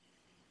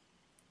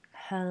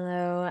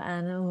Hello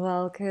and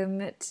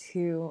welcome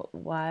to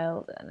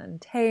Wild and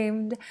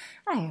Untamed.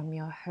 I am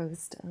your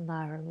host,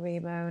 Lara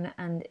Rebone,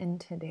 and in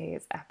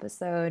today's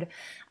episode,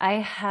 I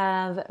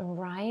have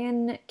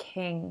Ryan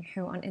King,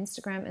 who on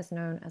Instagram is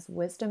known as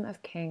Wisdom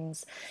of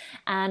Kings,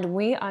 and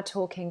we are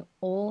talking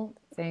all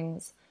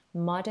things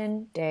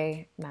modern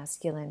day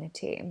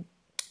masculinity.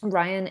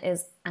 Ryan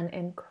is an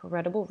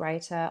incredible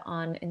writer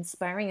on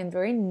inspiring and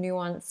very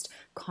nuanced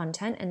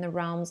content in the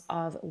realms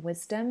of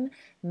wisdom,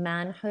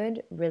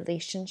 manhood,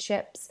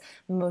 relationships,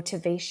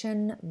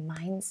 motivation,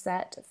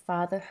 mindset,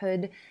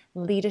 fatherhood,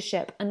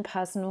 leadership, and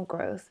personal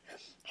growth.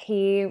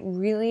 He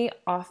really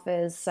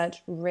offers such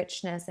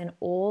richness in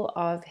all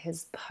of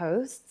his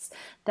posts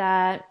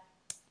that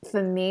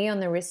for me,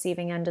 on the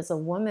receiving end as a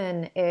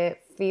woman,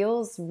 it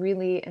feels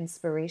really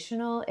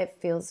inspirational. It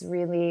feels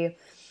really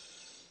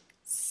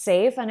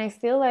safe. And I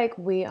feel like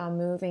we are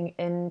moving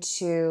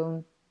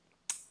into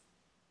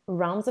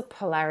realms of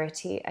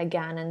polarity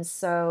again. And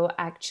so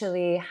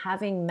actually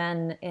having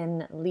men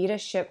in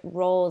leadership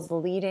roles,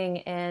 leading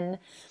in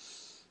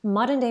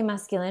modern day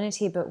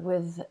masculinity, but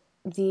with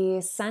the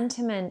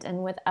sentiment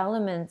and with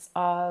elements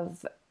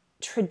of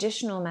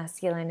traditional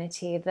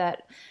masculinity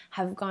that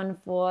have gone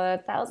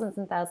for thousands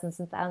and thousands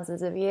and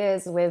thousands of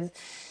years, with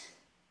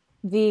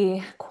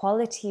the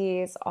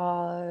qualities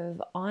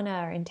of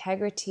honor,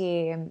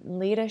 integrity,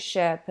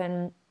 leadership,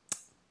 and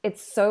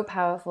it's so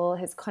powerful.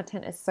 His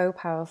content is so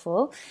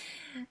powerful.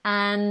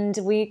 And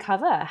we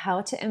cover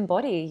how to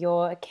embody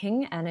your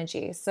king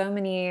energy. So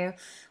many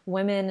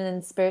women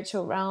in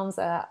spiritual realms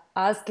are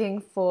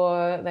asking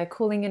for, they're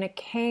calling in a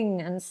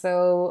king. And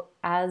so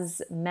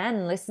as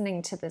men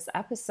listening to this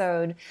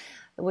episode,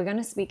 we're going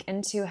to speak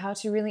into how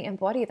to really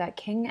embody that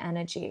king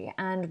energy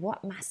and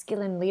what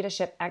masculine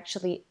leadership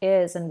actually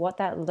is and what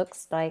that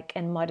looks like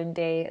in modern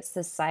day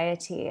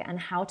society, and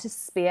how to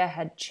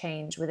spearhead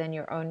change within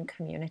your own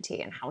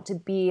community and how to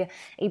be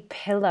a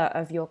pillar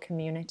of your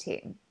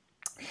community.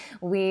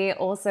 We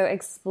also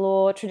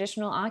explore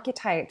traditional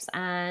archetypes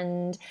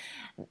and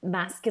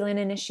masculine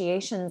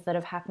initiations that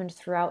have happened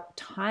throughout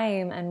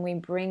time, and we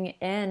bring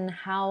in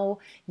how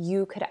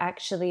you could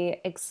actually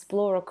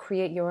explore or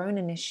create your own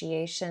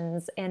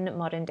initiations in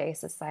modern day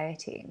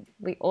society.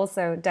 We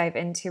also dive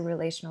into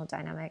relational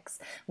dynamics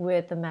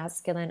with the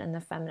masculine and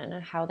the feminine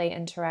and how they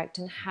interact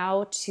and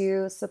how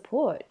to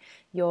support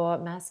your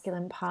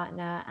masculine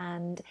partner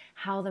and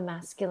how the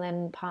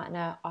masculine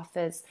partner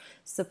offers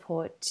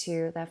support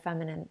to their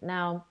feminine.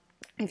 Now,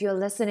 if you're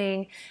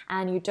listening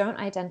and you don't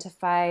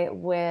identify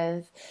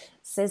with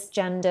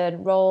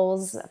cisgendered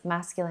roles,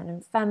 masculine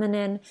and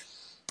feminine,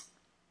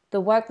 the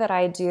work that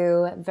I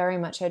do very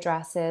much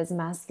addresses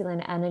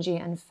masculine energy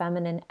and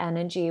feminine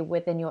energy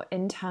within your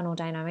internal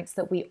dynamics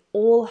that we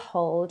all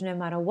hold, no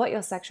matter what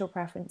your sexual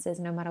preference is,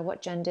 no matter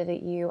what gender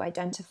that you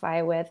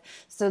identify with.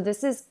 So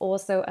this is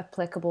also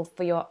applicable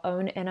for your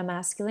own inner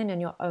masculine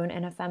and your own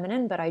inner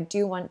feminine, but I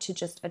do want to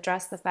just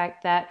address the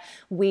fact that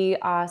we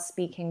are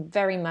speaking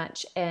very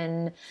much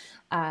in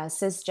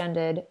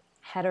cisgendered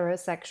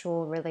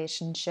heterosexual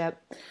relationship.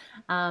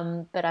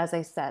 But as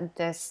I said,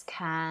 this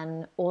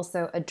can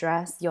also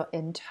address your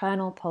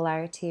internal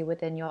polarity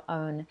within your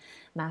own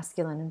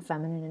masculine and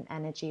feminine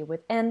energy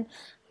within.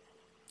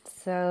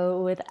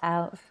 So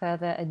without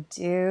further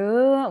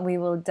ado, we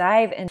will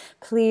dive in.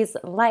 Please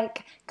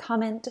like,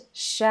 comment,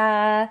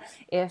 share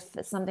if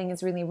something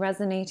is really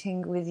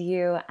resonating with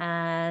you,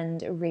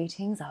 and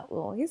ratings are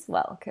always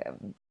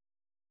welcome.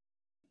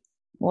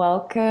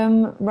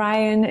 Welcome,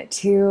 Ryan,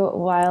 to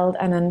Wild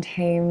and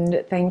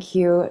Untamed. Thank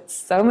you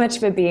so much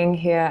for being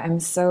here.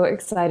 I'm so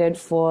excited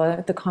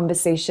for the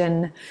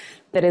conversation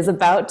that is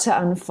about to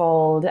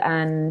unfold,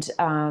 and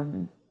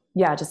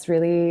just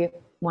really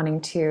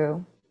wanting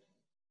to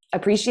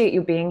appreciate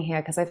you being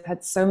here, because I've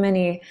had so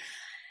many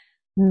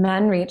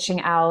men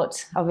reaching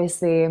out.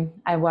 Obviously,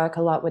 I work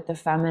a lot with the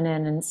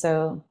feminine, and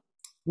so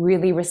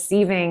really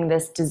receiving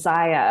this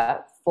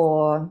desire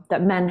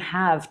that men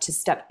have to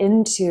step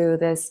into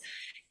this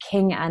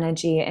king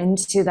energy,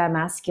 into their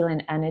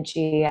masculine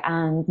energy,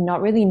 and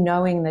not really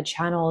knowing the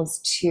channels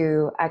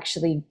to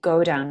actually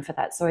go down for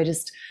that. So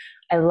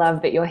I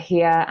love that you're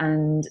here,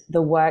 and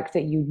the work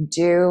that you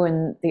do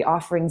and the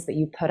offerings that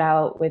you put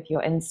out with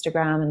your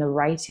Instagram and the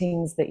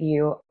writings that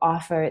you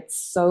offer. It's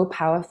so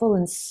powerful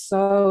and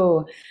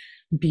so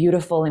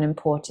beautiful and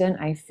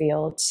important, I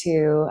feel,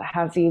 to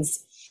have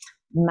these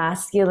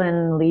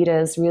masculine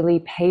leaders really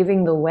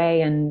paving the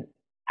way and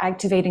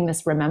activating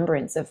this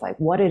remembrance of like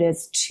what it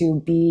is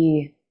to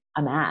be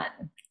a man.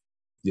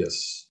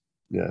 Yes.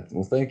 Yeah.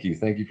 Well, thank you.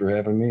 Thank you for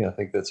having me. I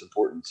think that's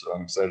important. So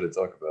I'm excited to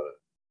talk about it.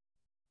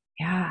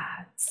 Yeah.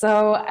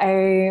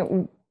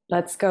 So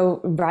let's go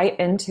right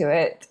into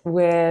it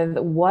with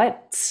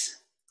what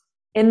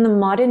in the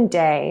modern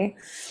day,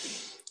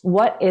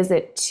 what is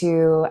it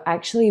to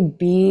actually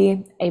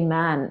be a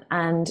man?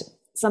 And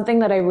something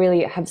that I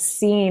really have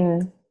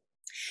seen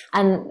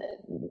and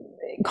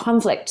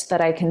conflict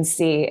that I can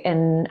see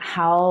in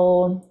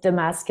how the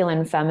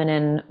masculine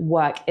feminine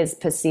work is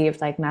perceived,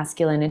 like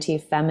masculinity,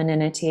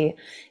 femininity.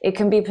 It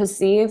can be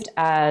perceived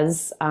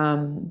as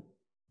a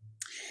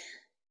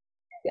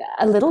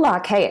little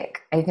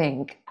archaic, I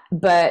think,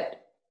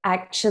 but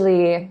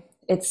actually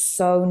it's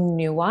so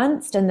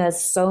nuanced and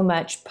there's so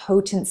much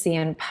potency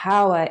and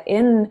power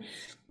in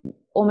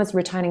almost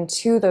returning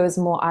to those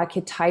more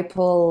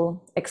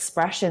archetypal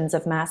expressions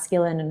of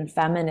masculine and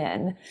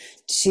feminine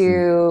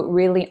to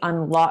really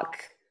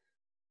unlock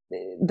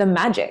the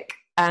magic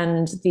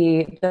and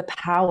the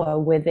power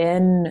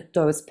within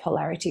those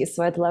polarities.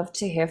 So I'd love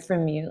to hear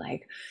from you,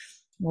 like,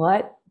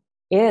 what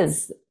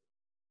is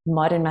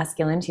modern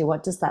masculinity?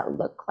 What does that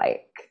look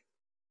like?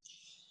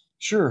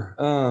 Sure.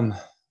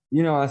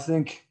 I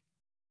think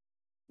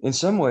in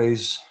some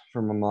ways,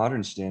 from a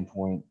modern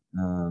standpoint,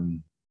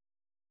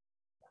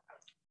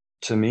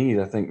 to me,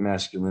 I think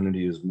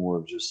masculinity is more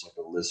of just like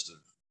a list of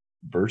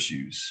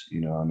virtues.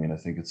 I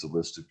think it's a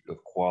list of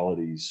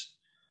qualities,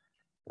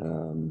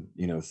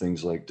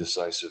 things like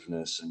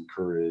decisiveness and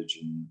courage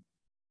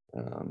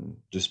and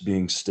just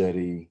being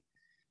steady,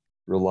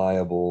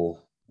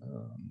 reliable,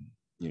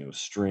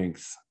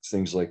 strength,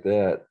 things like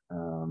that.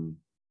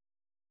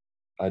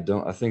 I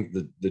think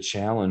the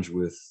challenge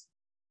you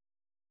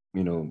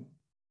know,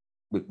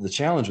 the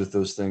challenge with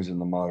those things in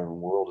the modern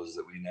world is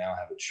that we now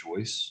have a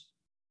choice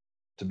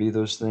to be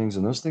those things,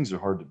 and those things are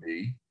hard to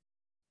be.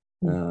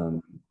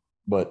 Um,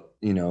 but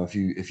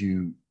if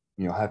you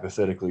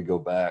hypothetically go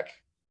back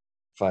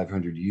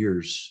 500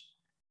 years,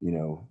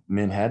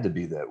 men had to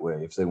be that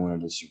way if they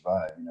wanted to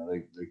survive.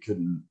 They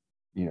couldn't,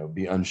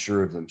 be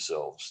unsure of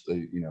themselves.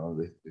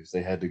 If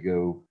they had to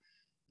go,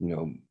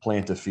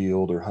 plant a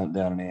field or hunt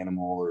down an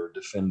animal or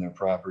defend their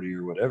property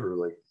or whatever,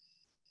 like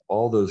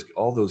all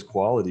those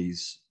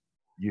qualities,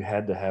 you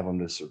had to have them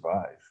to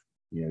survive.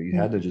 You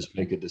had to just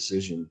make a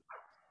decision.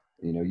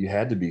 You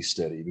had to be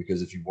steady,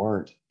 because if you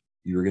weren't,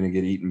 you were going to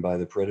get eaten by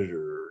the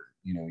predator, or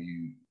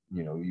you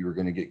were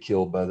going to get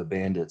killed by the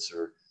bandits,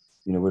 or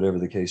whatever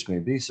the case may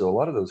be. So a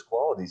lot of those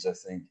qualities, I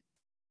think,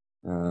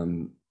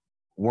 um,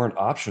 weren't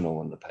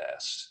optional in the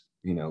past.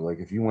 Like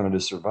if you wanted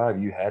to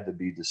survive, you had to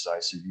be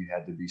decisive, you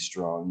had to be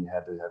strong, you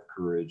had to have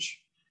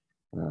courage,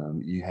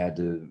 you had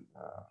to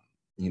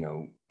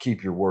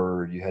keep your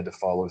word, you had to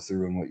follow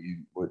through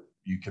on what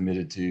you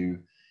committed to,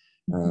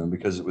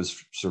 because it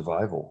was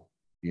survival.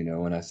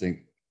 And I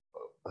think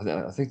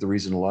the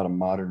reason a lot of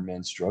modern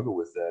men struggle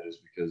with that is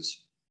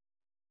because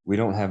we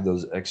don't have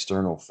those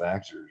external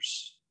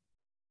factors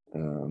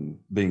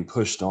being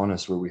pushed on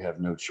us, where we have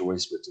no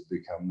choice but to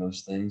become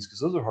those things, because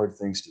those are hard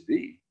things to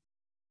be.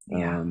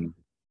 Yeah. um,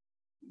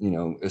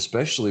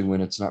 Especially when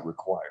it's not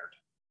required.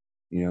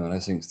 And I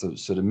think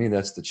so to me,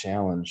 that's the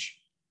challenge,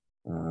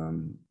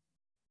 um,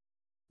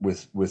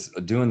 with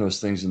doing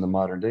those things in the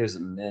modern days,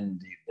 that men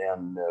deep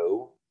down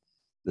know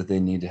that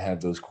they need to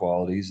have those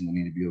qualities and they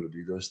need to be able to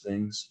do those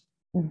things.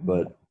 Mm-hmm.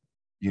 But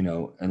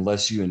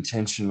unless you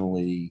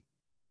intentionally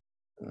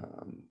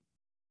um,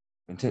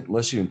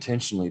 unless you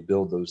intentionally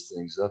build those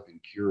things up and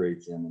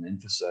curate them and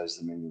emphasize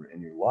them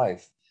in your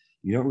life,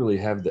 you don't really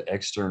have the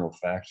external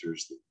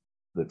factors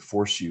that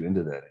force you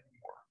into that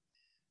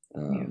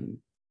anymore. Yeah.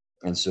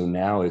 And so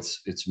now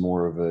it's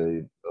more of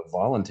a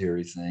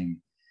voluntary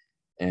thing.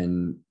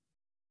 And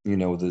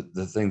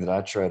the thing that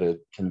I try to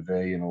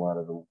convey in a lot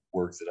of the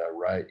work that I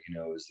write,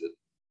 is that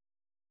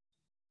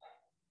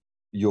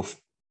you'll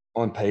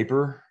on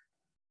paper,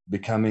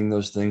 becoming a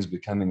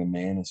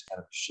man is kind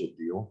of a shit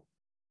deal.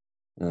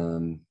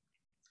 Um,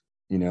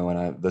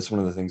 and that's one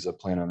of the things I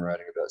plan on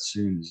writing about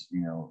soon is,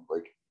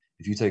 like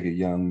if you take a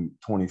young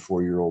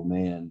 24-year-old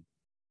man,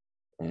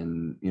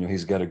 and,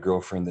 he's got a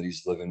girlfriend that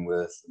he's living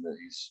with and that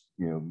he's,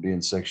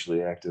 being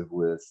sexually active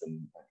with,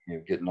 and,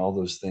 getting all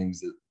those things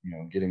that,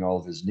 getting all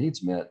of his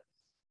needs met.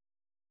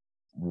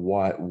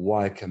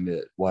 Why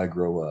commit? Why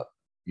grow up?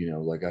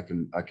 Like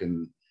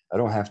I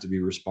don't have to be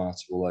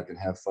responsible. I can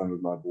have fun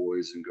with my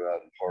boys and go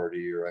out and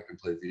party, or I can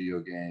play video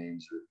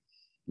games,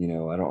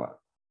 or, I don't,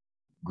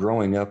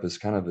 growing up is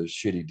kind of a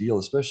shitty deal,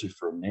 especially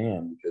for a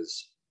man,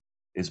 because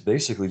it's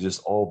basically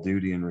just all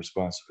duty and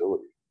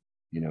responsibility.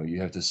 You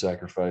have to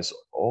sacrifice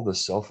all the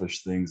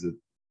selfish things that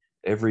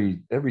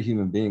every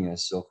human being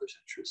has selfish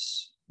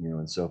interests,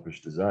 and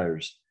selfish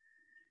desires,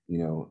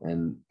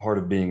 and part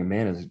of being a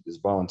man is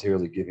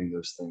voluntarily giving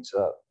those things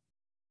up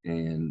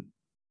and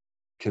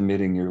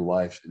committing your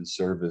life in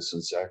service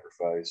and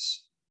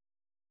sacrifice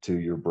to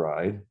your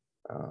bride,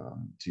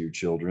 to your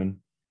children.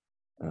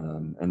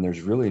 And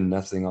there's really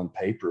nothing on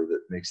paper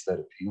that makes that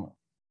appealing.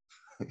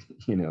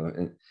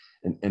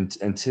 And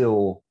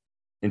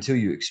until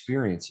you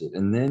experience it,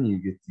 and then you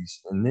get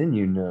these, and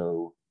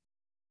then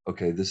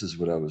okay, this is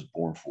what I was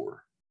born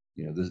for.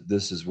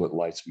 This is what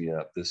lights me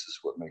up. This is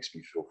what makes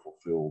me feel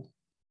fulfilled.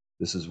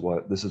 This is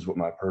what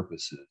my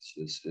purpose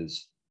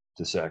is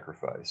to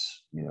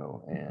sacrifice,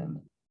 and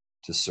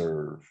to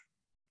serve,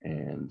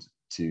 and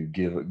to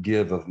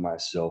give of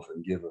myself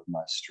and give of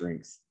my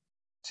strength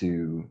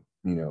to,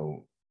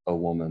 a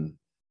woman,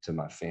 to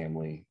my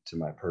family, to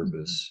my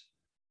purpose.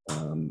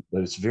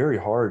 But it's very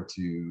hard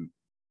to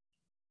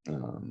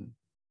um,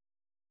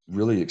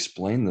 really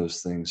explain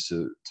those things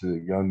to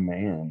a young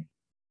man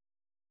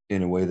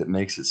in a way that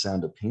makes it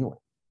sound appealing,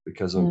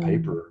 because on Mm.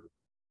 paper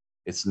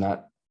it's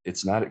not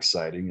it's not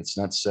exciting, it's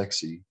not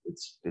sexy,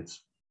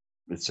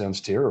 it sounds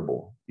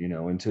terrible,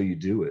 until you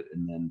do it.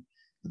 And then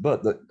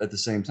but at the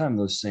same time,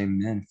 those same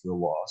men feel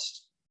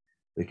lost.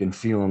 They can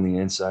feel on the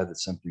inside that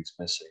something's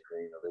missing,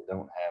 or they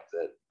don't have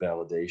that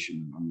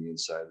validation on the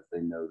inside, that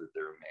they know that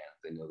they're a man,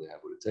 they know they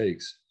have what it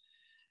takes.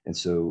 And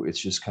so it's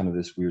just kind of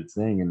this weird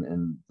thing.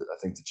 And I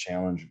think the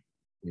challenge,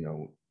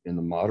 in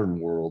the modern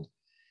world,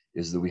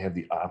 is that we have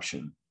the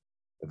option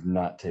of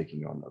not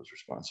taking on those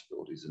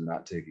responsibilities and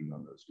not taking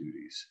on those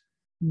duties.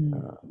 Mm.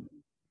 Um,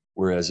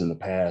 Whereas in the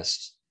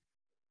past,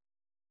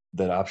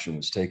 that option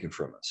was taken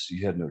from us.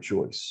 You had no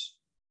choice.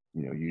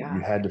 You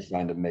Yeah. had to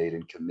find a mate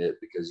and commit,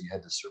 because you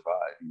had to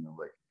survive.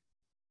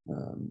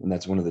 And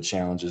that's one of the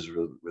challenges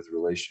with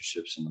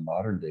relationships in the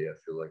modern day. I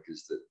feel like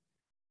is that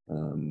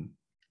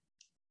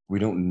we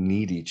don't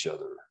need each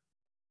other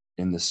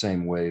in the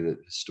same way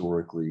that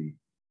historically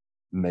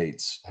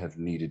mates have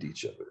needed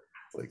each other.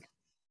 Like,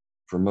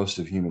 for most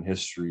of human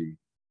history,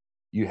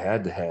 you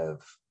had to have.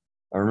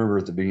 I remember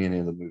at the beginning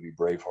of the movie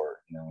Braveheart,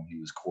 when he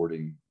was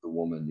courting the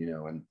woman,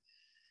 and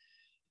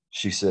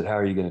she said, "How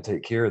are you going to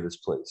take care of this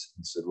place?"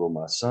 He said, "Well,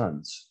 my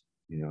sons."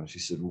 And she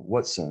said,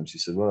 "What sons?" She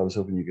said, "Well, I was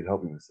hoping you could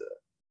help me with that."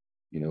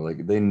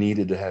 Like, they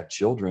needed to have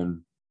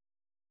children,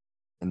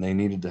 and they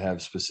needed to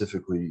have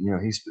specifically,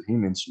 he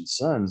mentioned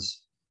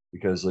sons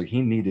because, like,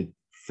 he needed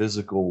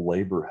physical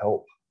labor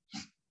help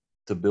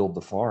to build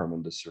the farm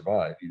and to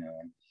survive.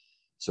 And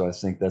so I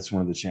think that's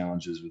one of the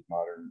challenges with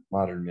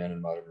modern men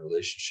and modern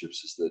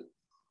relationships, is that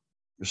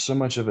there's so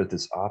much of it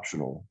that's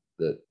optional,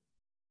 that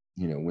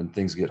when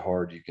things get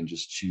hard, you can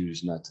just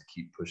choose not to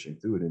keep pushing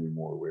through it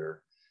anymore.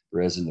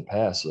 Whereas in the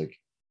past, like,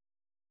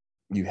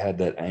 you had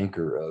that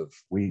anchor of,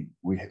 we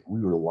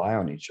rely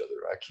on each other.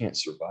 I can't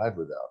survive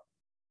without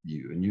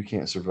you, and you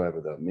can't survive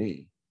without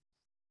me.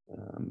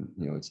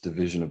 It's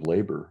division of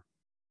labor.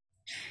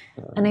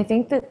 And I Um,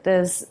 think that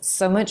there's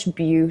so much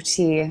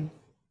beauty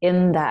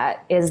in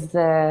that, is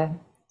the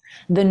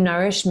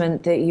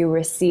nourishment that you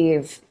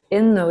receive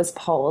in those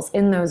poles,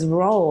 in those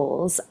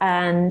roles.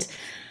 And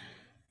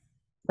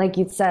like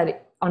you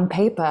said, on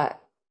paper,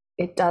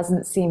 it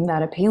doesn't seem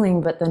that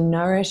appealing, but the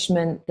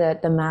nourishment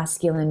that the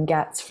masculine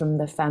gets from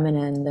the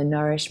feminine, the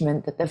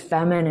nourishment that the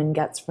feminine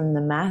gets from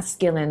the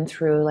masculine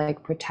through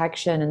like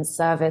protection and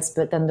service,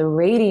 but then the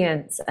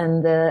radiance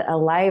and the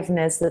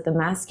aliveness that the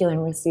masculine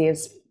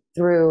receives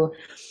through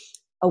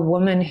a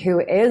woman who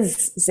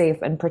is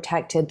safe and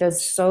protected.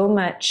 There's so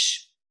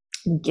much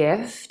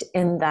gift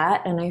in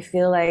that. And I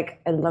feel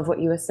like I love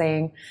what you were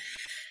saying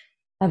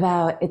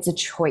about it's a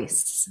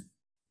choice,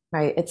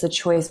 right? It's a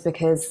choice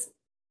because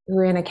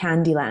we're in a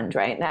candy land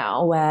right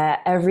now where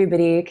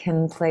everybody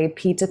can play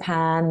Peter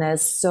Pan.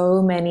 There's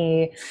so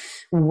many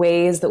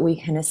ways that we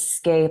can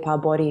escape our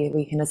body,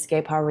 we can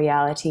escape our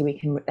reality, we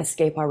can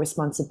escape our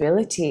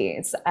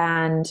responsibilities.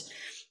 And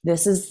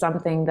this is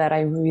something that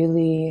I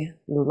really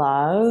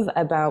love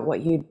about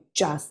what you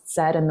just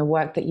said, and the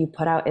work that you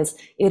put out is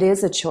it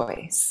is a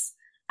choice.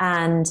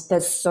 And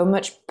there's so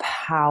much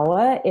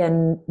power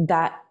in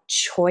that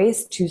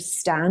choice to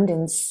stand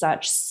in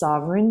such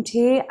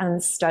sovereignty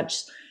and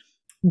such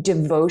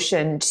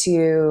devotion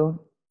to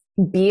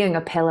being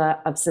a pillar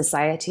of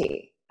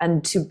society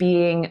and to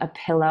being a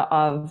pillar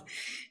of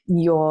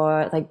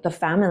your, like, the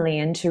family,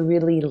 and to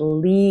really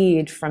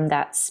lead from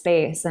that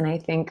space. And I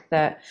think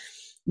that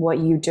what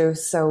you do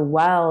so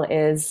well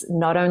is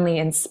not only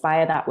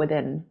inspire that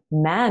within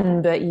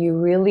men, but you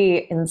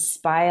really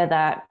inspire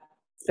that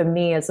for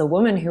me as a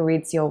woman who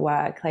reads your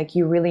work. Like,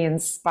 you really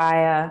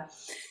inspire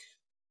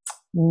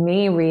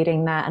me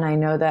reading that. And I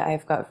know that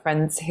I've got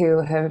friends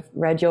who have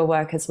read your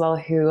work as well,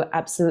 who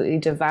absolutely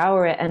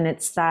devour it. And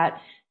it's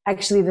that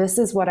actually, this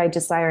is what I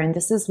desire, and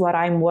this is what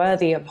I'm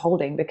worthy of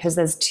holding, because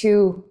there's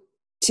two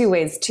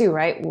ways too,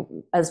 right?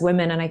 As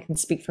women, and I can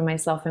speak for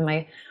myself in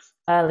my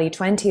early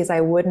 20s, I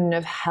wouldn't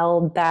have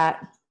held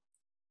that,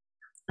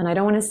 and I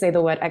don't want to say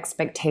the word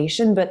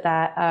expectation, but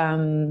that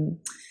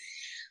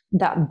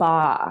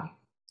bar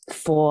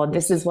for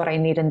this is what I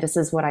need and this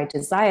is what I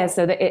desire.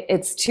 So that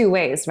it's two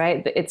ways,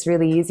 right? It's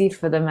really easy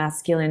for the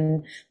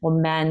masculine or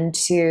men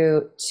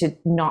to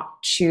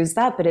not choose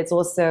that, but it's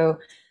also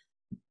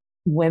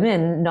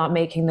women not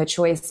making the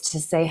choice to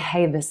say,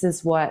 hey, this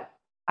is what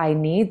I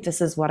need, this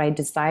is what I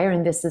desire,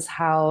 and this is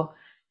how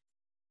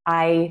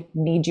I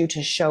need you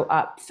to show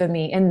up for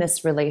me in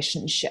this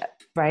relationship,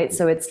 right?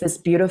 So it's this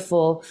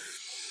beautiful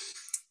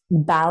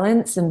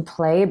balance and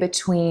play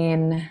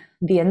between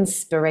the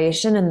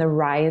inspiration and the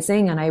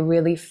rising. And I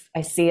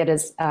see it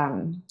as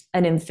an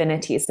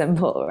infinity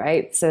symbol,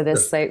 right? So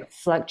this like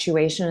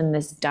fluctuation and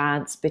this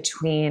dance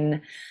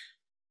between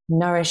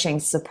nourishing,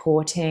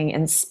 supporting,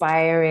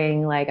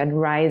 inspiring, like, and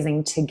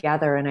rising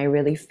together. And I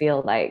really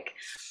feel like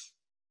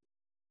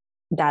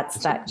that's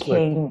it's that almost like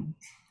king.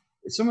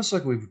 it's almost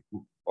like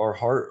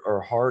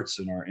our hearts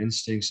and our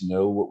instincts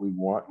know what we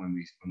want when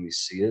we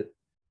see it.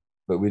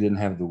 but we didn't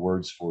have the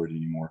words for it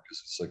anymore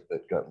because it's like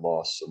that got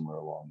lost somewhere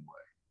along the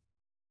way.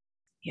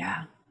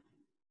 Yeah.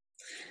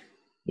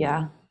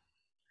 Yeah. Yeah.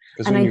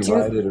 Because And when I you do,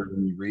 write it or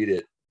when you read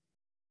it,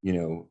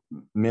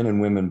 men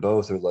and women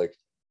both are like,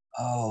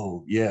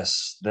 oh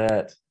yes,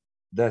 that's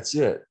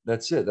it.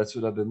 That's it. That's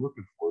what I've been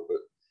looking for.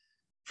 But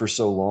for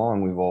so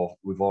long,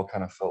 we've all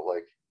kind of felt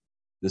like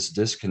this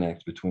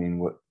disconnect between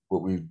what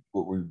we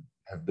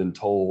have been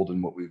told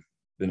and what we've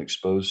been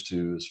exposed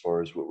to as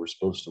far as what we're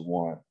supposed to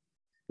want.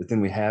 But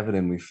then we have it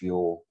and we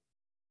feel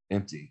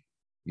empty.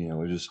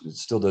 It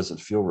still doesn't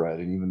feel right.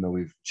 And even though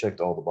we've checked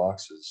all the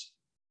boxes,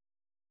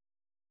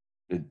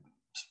 it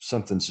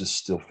something just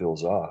still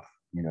feels off.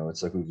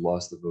 It's like we've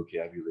lost the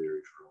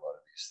vocabulary for a lot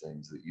of these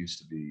things that used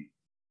to be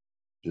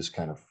just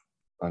kind of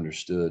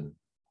understood.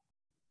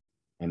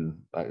 And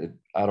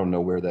I don't know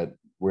where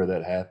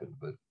that happened,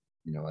 but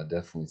I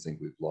definitely think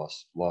we've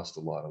lost a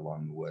lot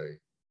along the way.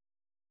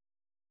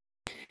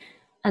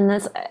 and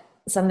that's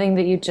something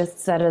that you just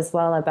said as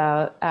well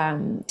about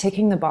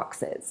ticking the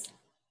boxes.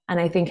 And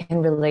I think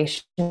in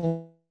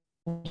relation,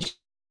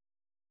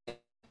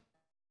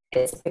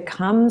 it's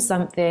become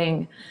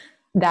something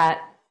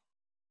that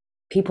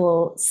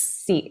people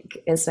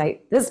seek. Is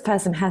like, this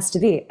person has to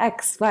be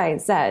X, Y,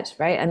 Z,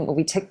 right? And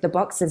we tick the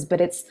boxes, but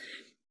it's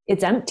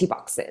empty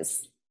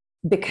boxes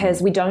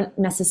because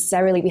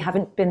Mm. we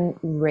haven't been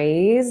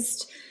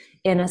raised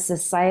in a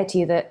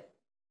society that,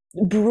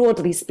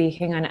 broadly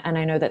speaking, and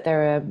I know that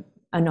there are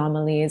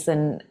anomalies,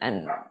 and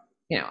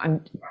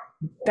I'm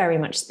very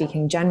much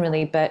speaking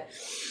generally, but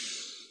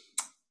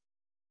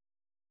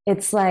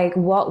it's like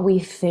what we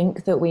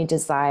think that we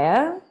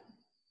desire,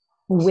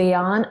 we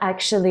aren't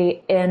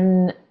actually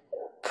in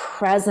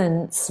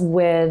presence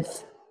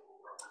with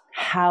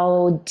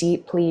how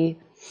deeply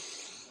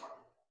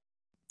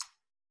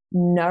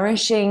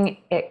nourishing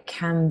it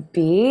can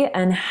be,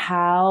 and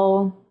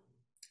how,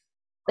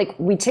 like,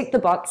 we tick the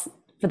box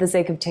for the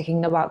sake of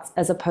ticking the box,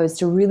 as opposed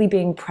to really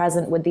being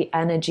present with the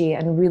energy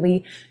and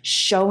really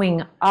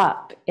showing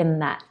up in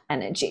that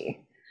energy.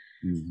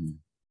 Hmm.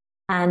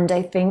 And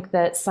I think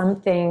that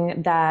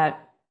something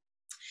that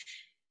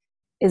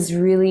is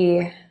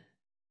really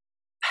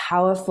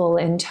powerful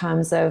in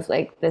terms of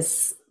like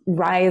this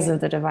rise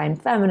of the divine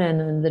feminine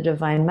and the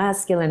divine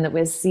masculine that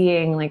we're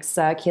seeing like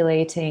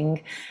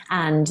circulating,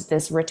 and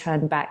this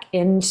return back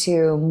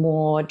into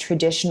more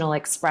traditional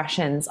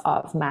expressions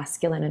of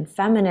masculine and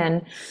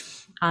feminine.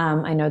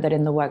 I know that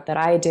in the work that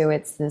I do,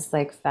 it's this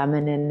like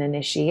feminine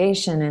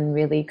initiation and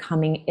really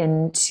coming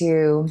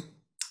into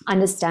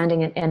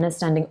understanding and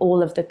understanding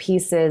all of the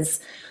pieces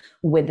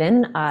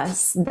within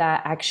us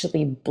that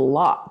actually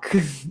block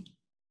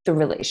the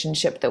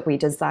relationship that we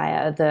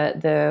desire,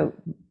 the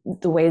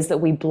ways that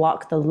we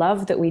block the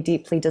love that we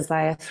deeply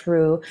desire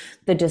through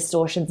the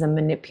distortions and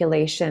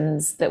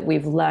manipulations that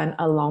we've learned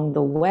along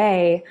the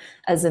way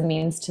as a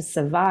means to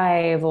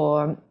survive,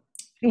 or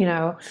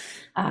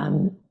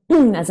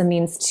as a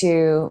means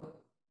to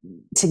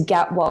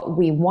get what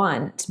we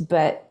want,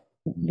 but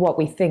what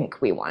we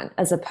think we want,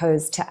 as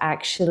opposed to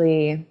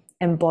actually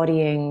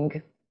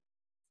embodying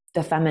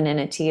the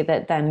femininity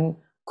that then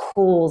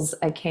calls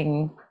a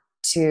king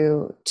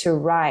to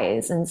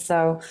rise. And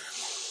so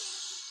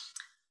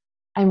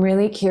I'm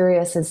really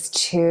curious as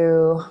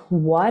to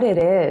what it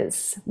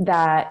is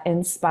that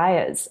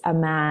inspires a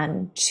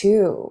man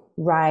to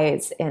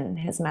rise in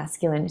his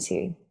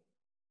masculinity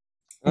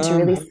and to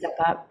really Um, step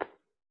up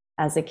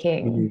as a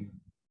king. mm,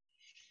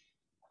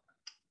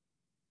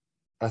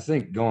 I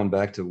think going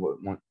back to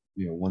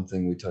one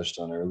thing we touched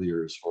on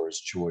earlier as far as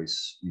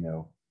choice,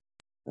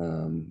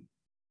 um,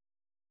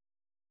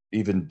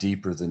 even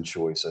deeper than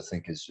choice, I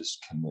think is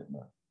just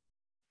commitment.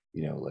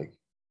 Like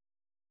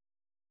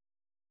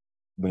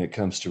when it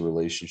comes to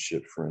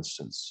relationship, for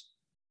instance,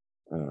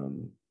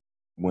 um,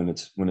 when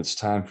it's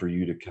time for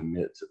you to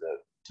commit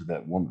to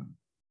that woman,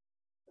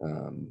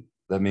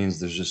 that means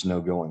there's just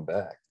no going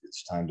back.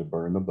 It's time to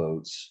burn the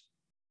boats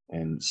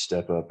and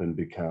step up and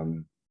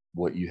become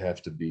what you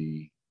have to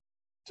be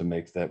to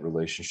make that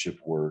relationship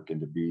work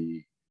and to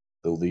be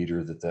the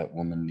leader that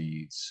woman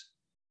needs.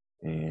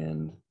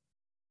 And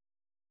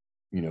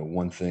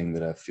one thing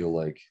that I feel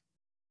like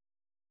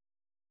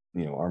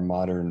our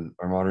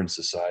modern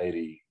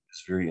society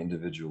is very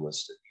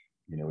individualistic.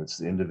 It's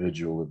the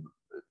individual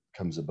that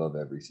comes above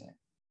everything.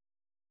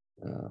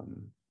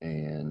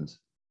 And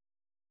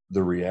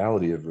the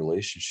reality of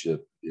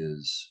relationship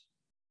is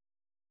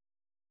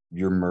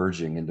you're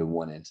merging into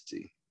one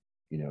entity.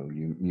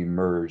 You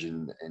merge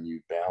and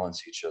you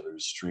balance each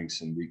other's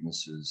strengths and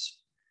weaknesses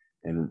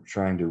and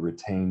trying to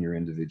retain your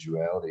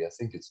individuality.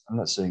 I'm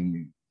not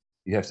saying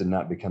you have to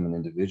not become an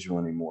individual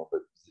anymore,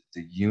 but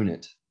the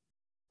unit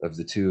of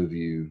the two of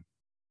you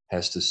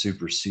has to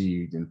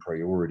supersede in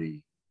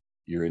priority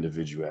your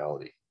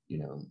individuality.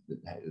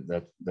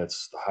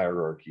 That's the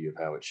hierarchy of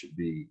how it should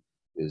be,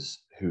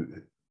 is who,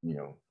 you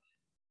know,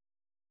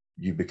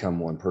 you become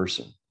one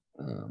person.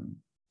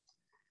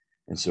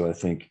 And so I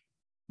think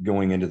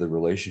going into the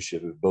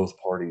relationship, if both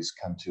parties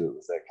come to it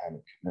with that kind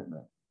of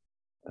commitment,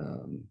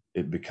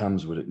 it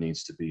becomes what it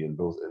needs to be, and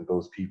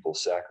both people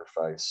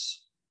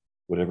sacrifice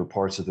whatever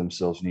parts of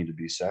themselves need to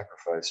be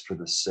sacrificed for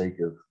the sake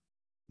of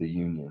the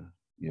union,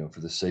 for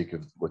the sake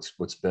of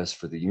what's best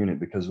for the unit,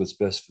 because what's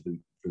best for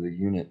the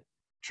unit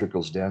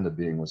trickles down to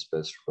being what's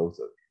best for both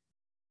of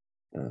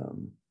you.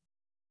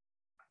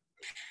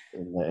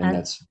 And And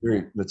that's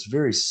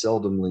very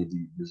seldomly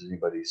does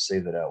anybody say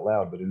that out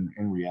loud, but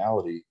in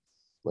reality,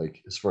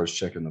 like as far as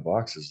checking the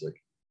boxes,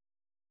 like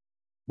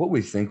what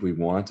we think we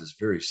want is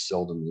very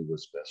seldomly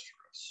what's best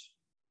for us.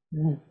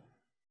 mm,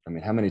 I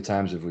mean, how many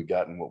times have we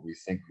gotten what we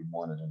think we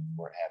wanted and we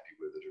weren't happy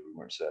with it, or we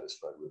weren't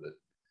satisfied with it?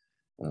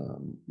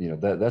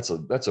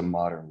 That's a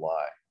modern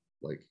lie.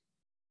 Like,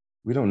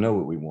 we don't know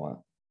what we want.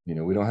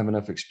 We don't have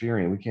enough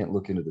experience. We can't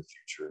look into the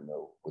future and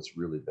know what's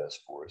really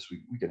best for us.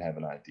 We can have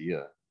an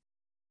idea,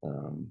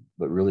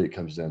 but really it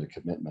comes down to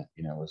commitment.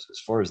 As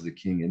far as the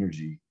king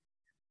energy,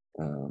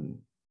 um,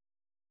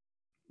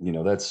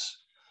 that's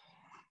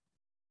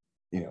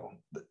you know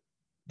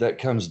that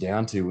comes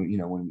down to, when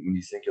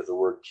you think of the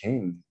word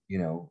king,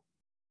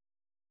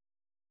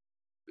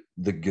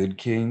 the good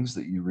kings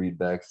that you read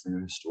back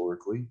through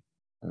historically,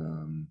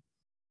 um,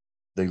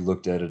 they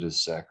looked at it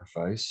as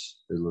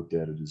sacrifice. They looked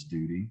at it as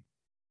duty.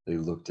 They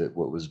looked at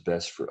what was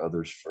best for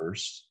others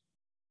first.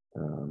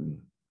 Um,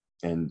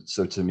 and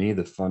so to me,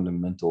 the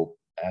fundamental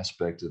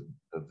aspect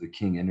of the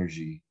king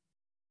energy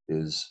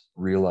is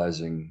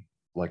realizing,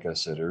 like I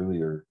said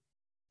earlier,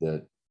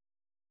 that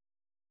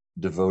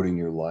devoting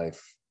your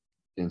life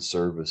in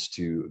service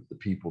to the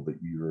people that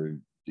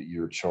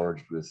you're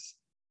charged with,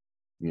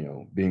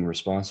 being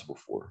responsible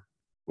for,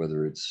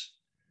 whether it's,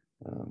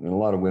 and a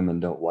lot of women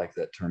don't like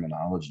that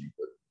terminology,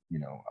 but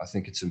I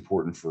think it's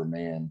important for a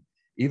man,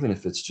 even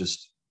if it's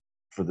just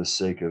for the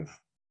sake of,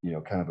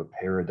 kind of a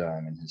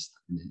paradigm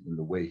in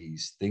the way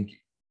he's thinking.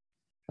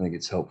 I think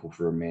it's helpful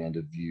for a man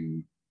to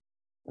view,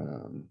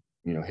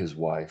 his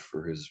wife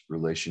or his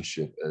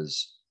relationship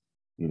as,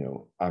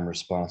 I'm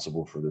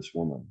responsible for this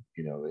woman,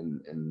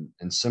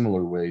 in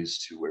similar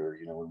ways to where,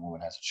 when a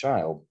woman has a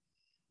child,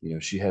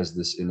 she has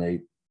this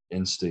innate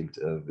instinct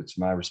of, it's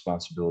my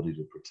responsibility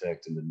to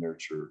protect and to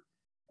nurture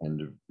and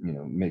to,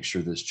 make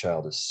sure this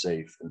child is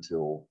safe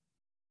until,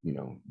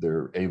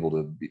 they're able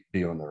to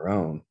be on their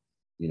own,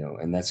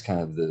 and that's kind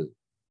of the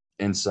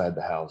inside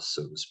the house,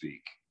 so to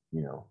speak,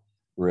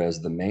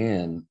 whereas the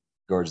man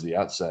guards the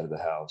outside of the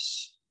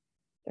house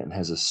and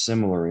has a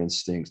similar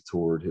instinct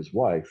toward his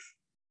wife,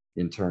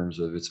 in terms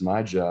of, it's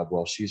my job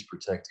while she's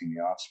protecting the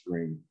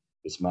offspring,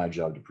 it's my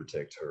job to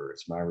protect her.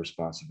 It's my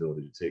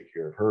responsibility to take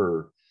care of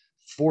her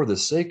for the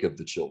sake of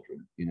the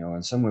children,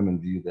 and some women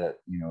view that,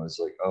 as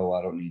like, oh,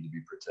 I don't need to be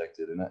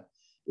protected. And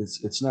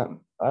it's not,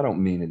 I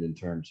don't mean it in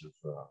terms of,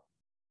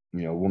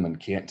 a woman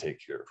can't take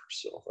care of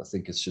herself. I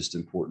think it's just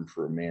important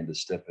for a man to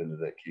step into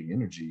that king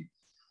energy,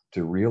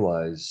 to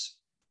realize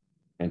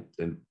and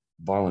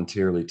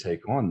voluntarily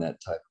take on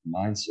that type of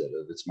mindset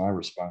of, it's my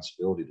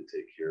responsibility to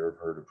take care of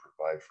her, to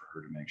provide for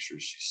her, to make sure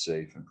she's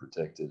safe and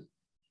protected,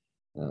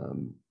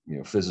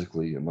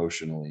 physically,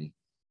 emotionally,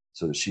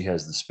 so that she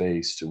has the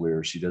space to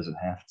where she doesn't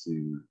have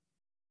to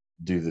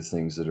do the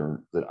things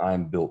that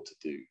I'm built to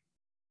do.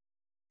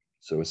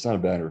 So it's not a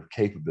matter of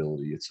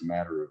capability; it's a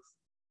matter of,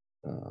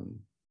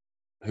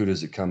 who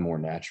does it come more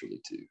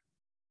naturally to.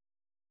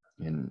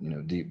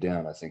 And deep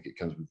down, I think it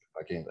comes.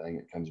 I think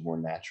it comes more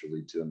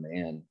naturally to a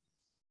man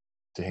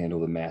to handle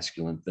the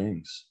masculine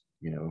things.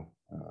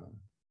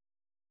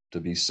 To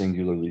be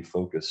singularly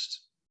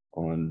focused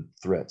on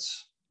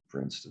threats,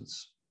 for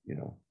instance.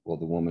 While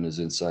the woman is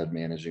inside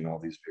managing all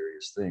these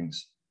various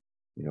things.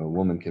 A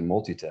woman can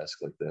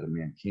multitask like that. A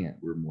man can't.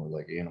 We're more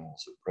like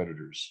animals or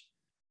predators.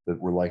 But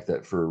we're like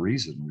that for a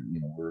reason.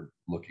 We're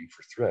looking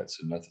for threats,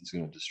 and nothing's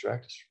going to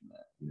distract us from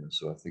that.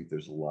 So I think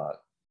there's a lot.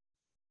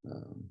 I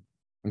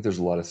think there's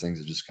a lot of things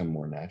that just come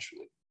more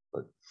naturally.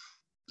 But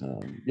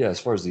yeah, as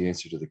far as the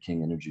answer to the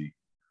king energy,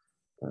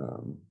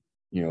 um,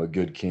 a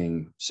good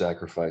king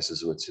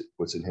sacrifices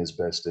what's in his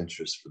best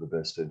interest for the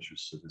best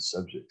interests of his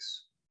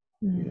subjects.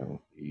 mm,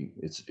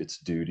 It's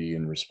duty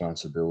and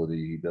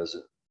responsibility. He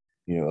doesn't.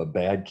 A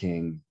bad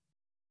king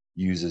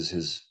uses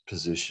his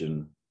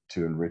position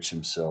to enrich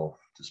himself,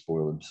 to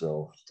spoil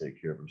himself, to take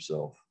care of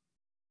himself.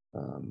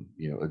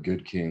 A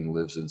good king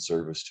lives in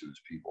service to his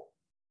people.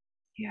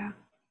 yeah.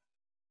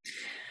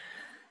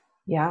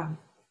 Yeah.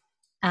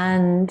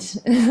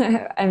 And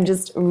I'm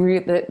just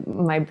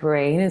my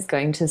brain is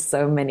going to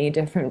so many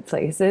different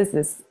places.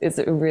 This is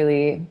a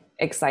really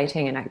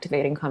exciting and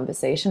activating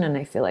conversation. And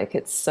I feel like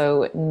it's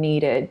so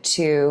needed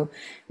to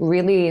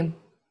really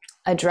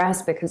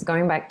address, because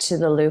going back to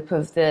the loop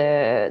of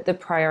the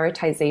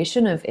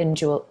prioritization of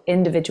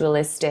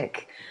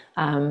individualistic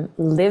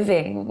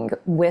living,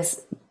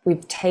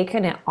 we've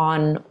taken it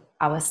on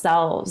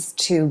ourselves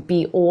to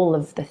be all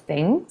of the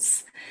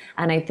things.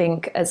 And I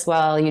think as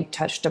well, you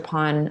touched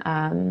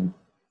upon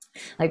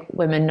like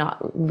women not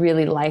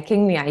really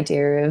liking the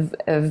idea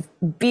of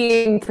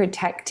being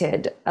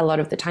protected a lot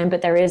of the time,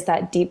 but there is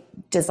that deep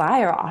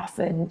desire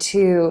often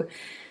to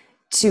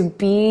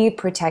be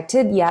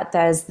protected, yet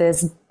there's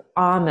this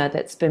armor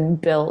that's been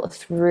built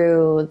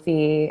through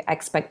the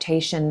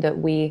expectation that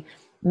we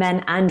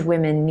men and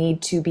women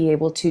need to be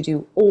able to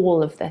do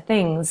all of the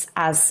things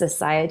as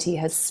society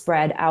has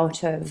spread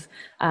out of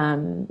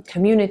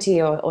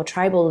community or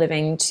tribal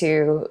living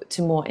to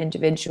more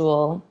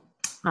individual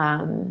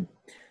and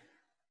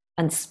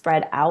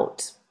spread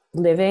out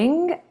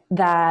living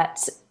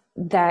that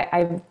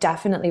I've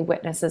definitely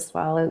witnessed as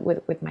well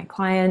with my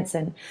clients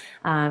and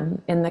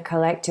in the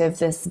collective,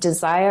 this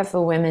desire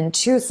for women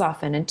to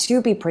soften and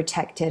to be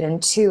protected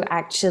and to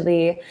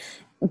actually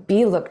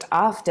be looked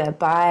after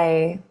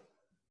by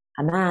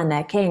a man,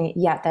 their king.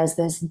 Yet there's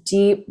this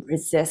deep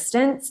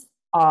resistance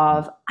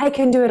of, I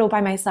can do it all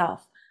by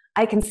myself.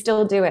 I can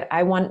still do it.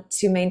 I want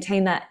to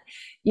maintain that,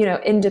 Well,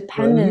 and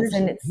independence.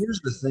 And it's, here's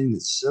the thing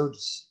that's so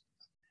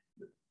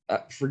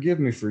forgive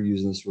me for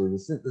using this word.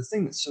 The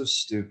thing that's so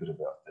stupid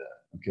about that,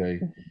 okay,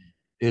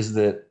 is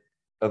that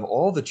of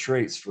all the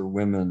traits for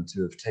women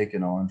to have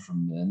taken on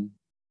from men,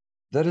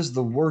 that is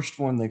the worst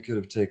one they could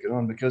have taken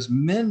on because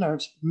men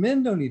don't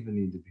even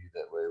need to be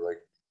that way. Like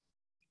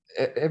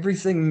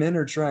everything men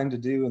are trying to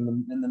do in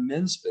the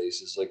men's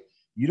space is like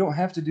you don't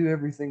have to do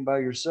everything by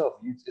yourself.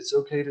 It's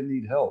okay to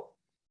need help.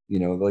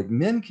 Like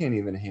men can't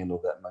even handle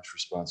that much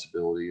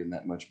responsibility and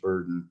that much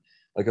burden.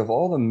 Like of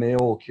all the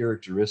male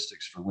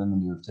characteristics for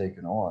women to have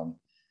taken on,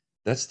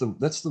 that's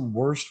the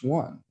worst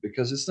one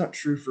because it's not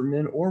true for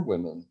men or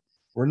women.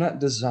 We're not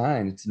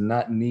designed to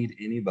not need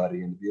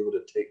anybody and to be able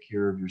to take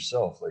care of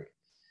yourself. Like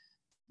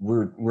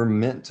we're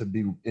meant to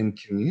be in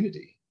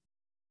community.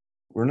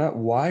 We're not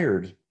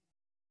wired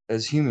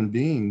as human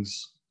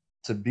beings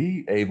to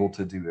be able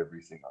to do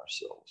everything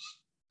ourselves.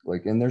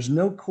 Like, and there's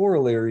no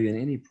corollary in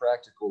any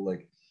practical,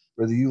 like,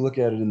 whether you look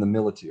at it in the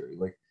military,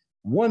 like,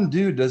 one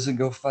dude doesn't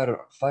go fight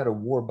a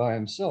war by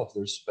himself.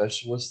 There's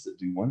specialists that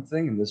do one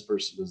thing, and this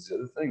person does the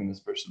other thing, and this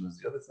person does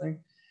the other thing.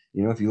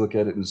 If you look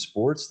at it in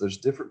sports, there's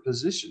different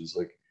positions.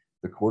 Like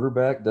the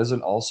quarterback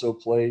doesn't also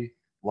play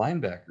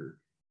linebacker.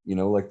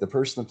 Like the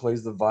person that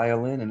plays the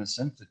violin in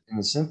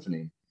a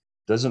symphony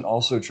doesn't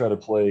also try to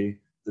play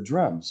the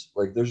drums.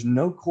 Like there's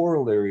no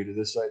corollary to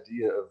this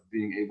idea of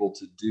being able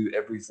to do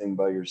everything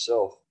by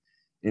yourself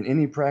in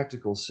any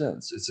practical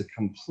sense. It's a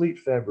complete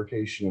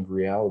fabrication of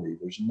reality.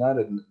 There's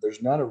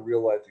not a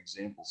real life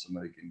example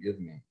somebody can give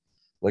me.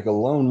 Like a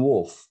lone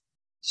wolf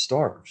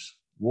starves.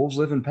 Wolves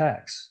live in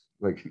packs.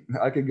 Like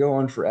I could go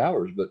on for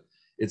hours, but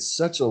it's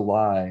such a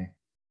lie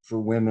for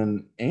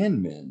women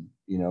and men,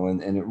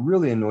 and it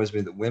really annoys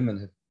me that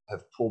women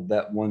have pulled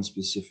that one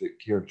specific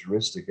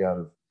characteristic out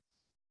of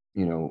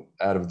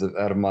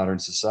modern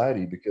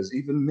society because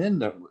even men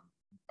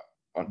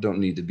don't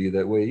need to be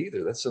that way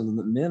either. That's something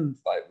that men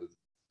fight with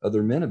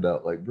other men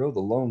about. Like, bro, the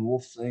lone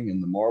wolf thing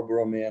and the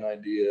Marlboro Man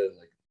idea,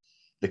 like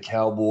the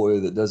cowboy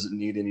that doesn't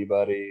need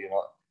anybody, and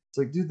all. It's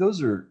like, dude,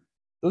 those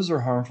are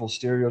harmful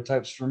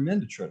stereotypes for men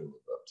to try to live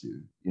up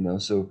to.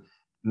 So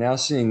now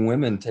seeing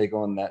women take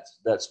on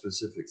that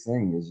specific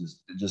thing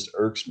it just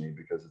irks me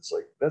because it's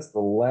like that's the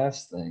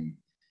last thing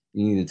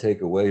you need to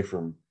take away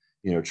from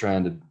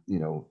trying to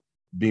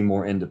be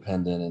more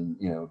independent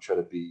and try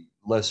to be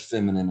less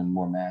feminine and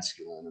more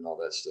masculine and all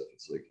that stuff.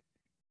 It's like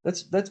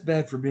that's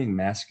bad for being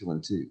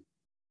masculine too.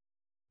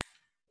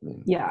 I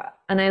mean, yeah.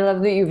 And I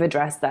love that you've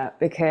addressed that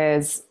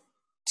because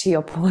to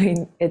your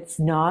point, it's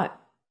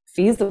not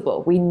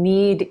feasible. We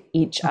need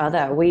each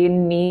other. We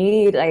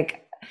need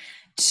like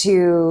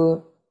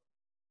to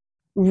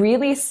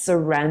really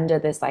surrender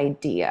this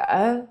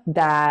idea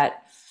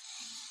that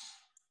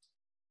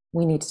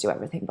we need to do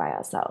everything by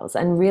ourselves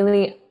and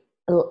really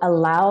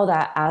allow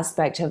that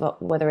aspect of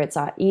whether it's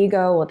our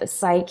ego or the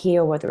psyche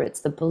or whether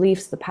it's the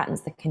beliefs, the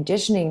patterns, the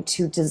conditioning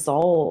to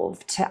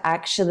dissolve, to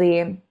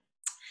actually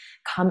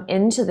come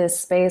into this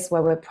space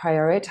where we're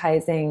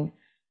prioritizing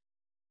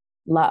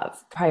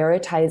love,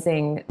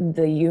 prioritizing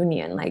the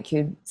union, like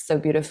you so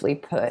beautifully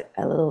put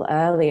a little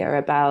earlier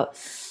about,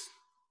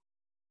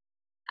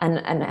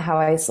 and how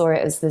I saw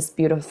it as this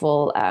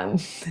beautiful,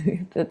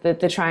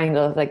 the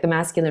triangle of like the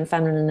masculine,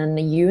 feminine, and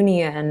the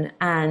union.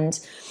 And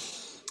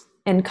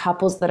in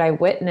couples that I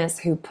witness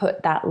who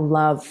put that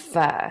love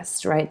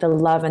first, right? The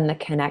love and the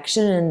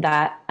connection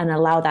and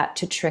allow that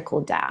to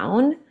trickle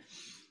down,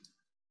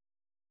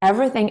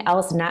 everything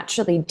else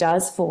naturally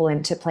does fall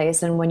into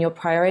place. And when you're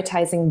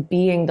prioritizing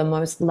being the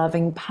most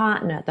loving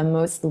partner, the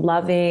most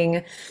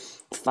loving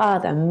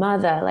father,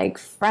 mother, like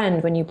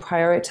friend, when you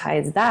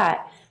prioritize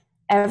that,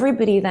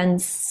 everybody then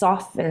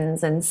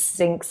softens and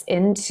sinks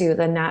into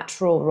the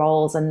natural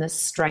roles and the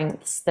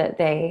strengths that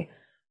they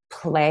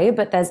play.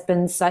 But there's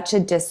been such a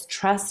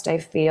distrust, I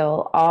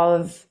feel,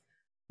 of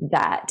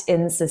that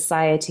in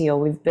society, or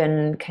we've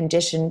been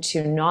conditioned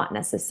to not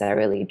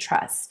necessarily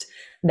trust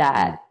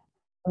that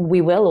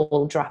we will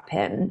all drop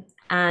in.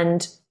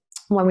 And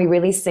when we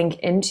really sink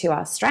into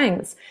our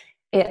strengths,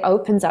 it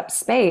opens up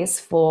space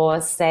for,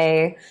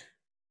 say,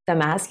 the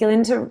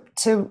masculine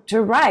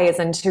to rise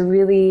and to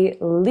really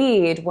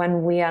lead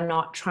when we are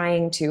not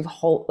trying to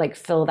hold, like,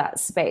 fill that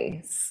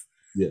space.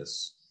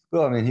 yes.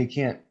 Well, I mean, he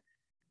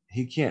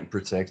can't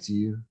protect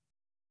you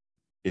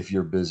if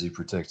you're busy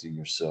protecting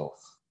yourself,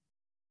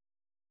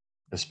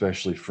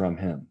 especially from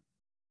him.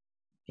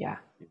 Yeah.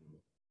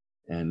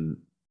 And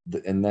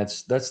and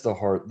that's the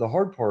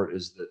hard part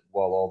is that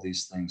while all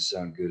these things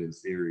sound good in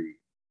theory,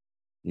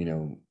 you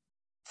know,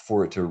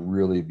 for it to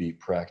really be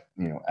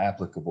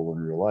applicable in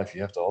real life,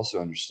 you have to also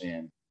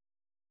understand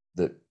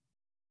that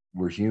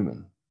we're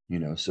human,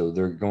 so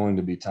there are going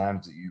to be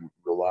times that you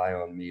rely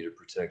on me to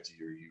protect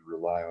you, or you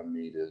rely on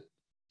me to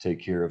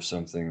take care of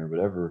something or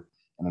whatever,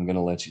 and I'm going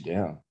to let you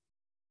down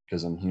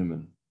because I'm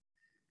human.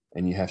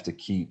 And you have to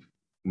keep,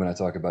 when I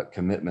talk about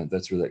commitment,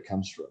 that's where that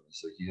comes from.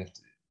 So you have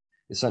to,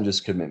 it's not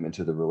just commitment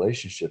to the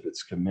relationship,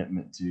 it's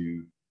commitment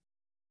to,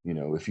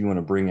 if you want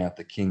to bring out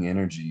the king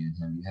energy in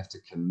him, you have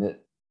to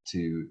commit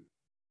to,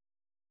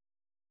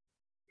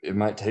 it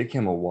might take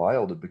him a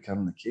while to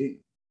become the king.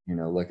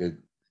 Like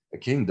a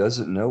king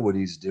doesn't know what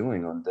he's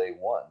doing on day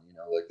one.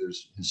 Like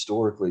there's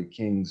historically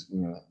kings,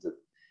 that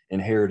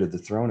inherited the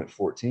throne at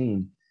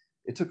 14.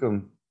 It took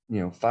them,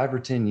 5 or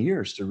 10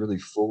 years to really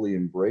fully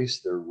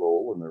embrace their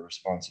role and their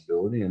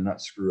responsibility and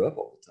not screw up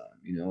all the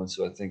time. And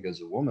so I think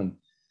as a woman,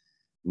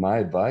 my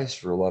advice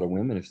for a lot of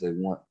women, if they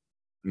want,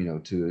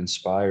 to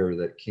inspire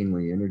that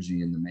kingly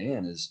energy in the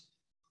man, is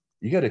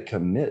you got to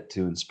commit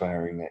to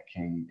inspiring that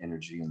king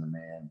energy in the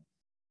man,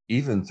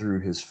 even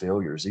through his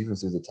failures, even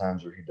through the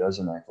times where he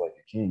doesn't act like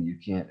a king. You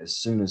can't, as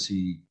soon as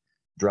he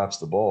drops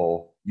the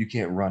ball, you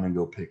can't run and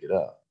go pick it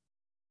up.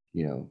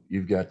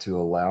 You've got to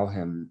allow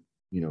him,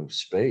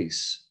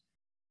 space.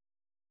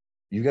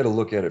 You got to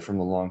look at it from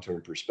the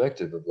long-term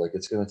perspective of, like,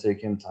 it's going to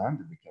take him time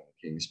to become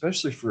a king,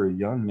 especially for a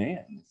young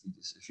man.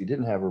 If he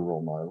didn't have a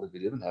role model, if he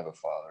didn't have a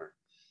father,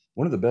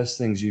 one of the best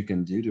things you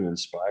can do to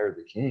inspire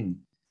the king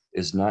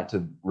is not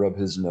to rub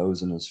his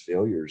nose in his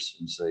failures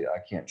and say, I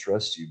can't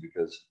trust you,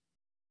 because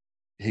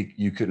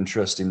you couldn't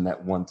trust him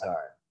that one time.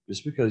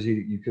 Just because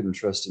you couldn't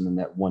trust him in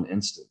that one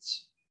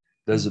instance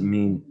doesn't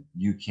mean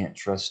you can't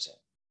trust him.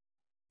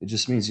 It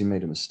just means you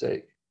made a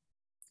mistake.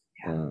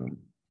 Yeah.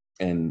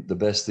 And the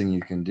best thing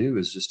you can do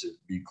is just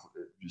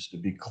to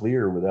be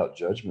clear without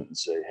judgment and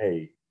say,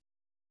 hey,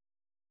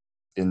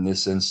 in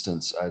this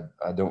instance,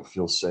 I don't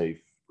feel safe,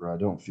 or I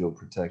don't feel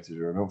protected,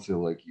 or I don't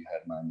feel like you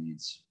had my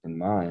needs in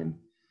mind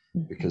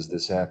because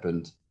this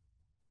happened,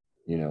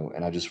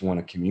 and I just want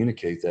to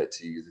communicate that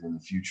to you, that in the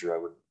future I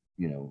would,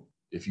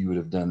 if you would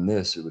have done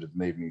this, it would have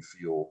made me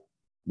feel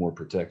more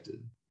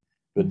protected.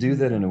 But do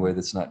that in a way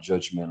that's not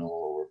judgmental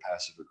or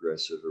passive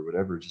aggressive or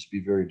whatever. Just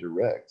be very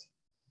direct,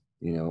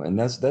 and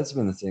that's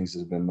been the things that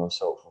have been most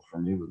helpful for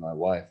me with my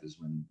wife, is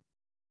when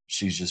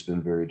she's just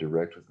been very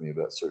direct with me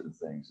about certain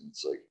things. And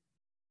it's like,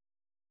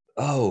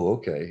 oh,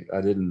 okay,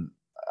 I didn't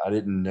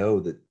know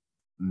that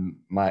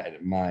my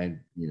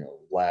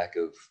lack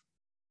of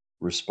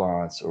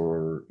response,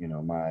 or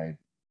my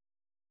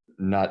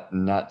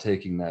not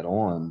taking that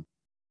on,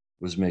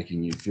 was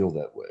making you feel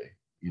that way.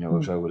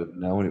 If I would have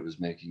known it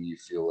was making you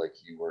feel like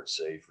you weren't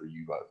safe, or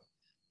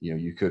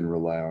you couldn't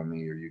rely on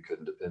me, or you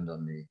couldn't depend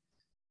on me,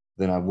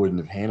 then I wouldn't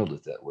have handled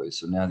it that way.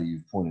 So now that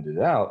you've pointed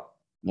it out,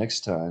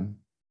 next time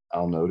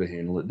I'll know to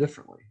handle it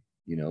differently,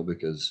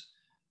 because,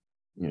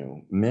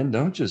 men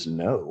don't just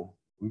know.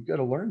 We've got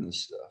to learn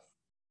this stuff.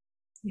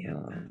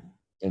 Yeah.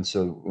 And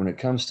so when it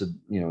comes to,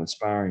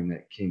 inspiring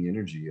that king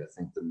energy, I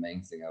think the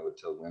main thing I would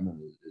tell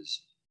women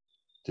is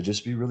to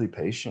just be really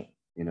patient.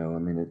 I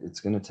mean, it's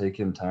going to take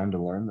him time to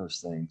learn those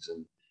things,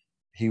 and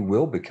he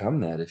will become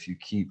that if you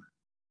keep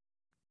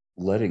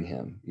letting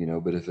him.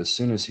 But if, as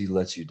soon as he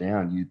lets you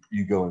down,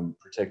 you go and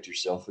protect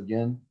yourself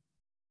again,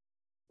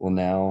 well,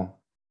 now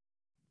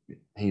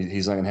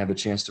he's not going to have a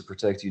chance to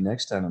protect you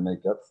next time and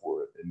make up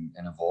for it,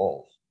 and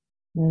evolve.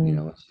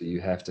 So you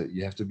have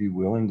to be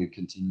willing to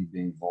continue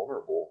being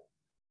vulnerable,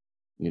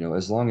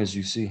 as long as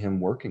you see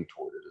him working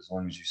toward it, as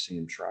long as you see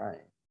him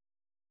trying.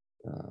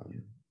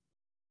 um,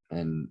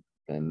 and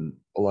and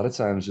a lot of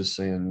times just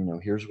saying,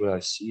 here's what I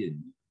see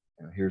in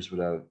you, here's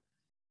what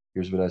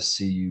I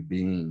see you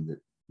being, that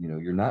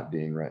you're not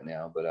being right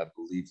now, but I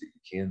believe that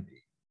you can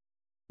be,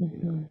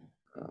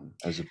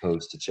 as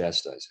opposed to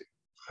chastising.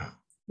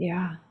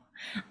 Yeah.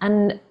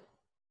 And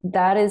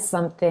that is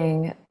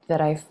something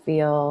that I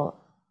feel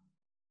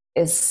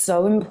is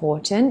so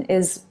important,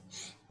 is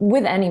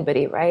with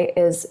anybody, right?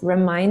 Is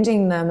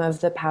reminding them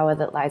of the power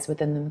that lies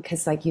within them.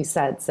 Because, like you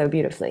said so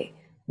beautifully,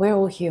 we're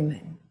all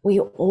human. We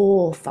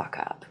all fuck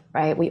up,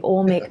 right? We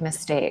all make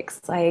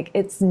mistakes. Like,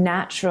 it's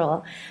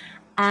natural.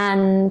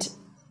 And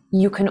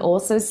you can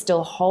also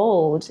still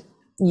hold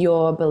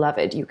your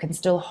beloved, you can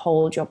still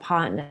hold your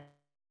partner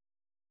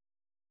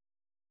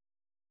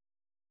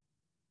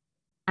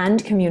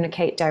and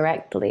communicate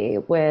directly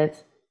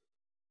with,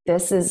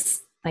 this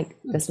is like,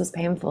 this was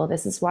painful,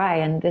 this is why,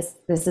 and this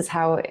is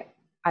how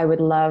I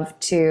would love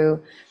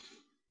to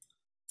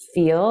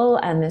feel,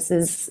 and this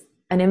is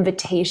an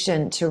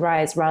invitation to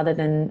rise, rather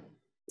than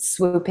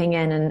swooping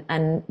in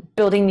and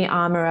building the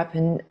armor up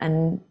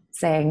and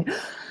saying,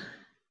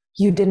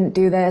 you didn't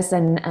do this,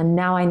 and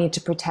now I need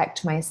to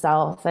protect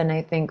myself. And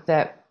I think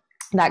that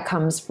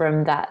comes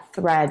from that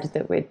thread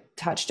that we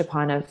touched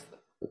upon of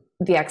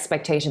the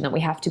expectation that we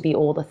have to be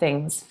all the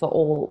things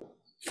for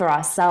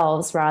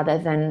ourselves, rather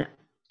than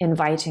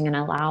inviting and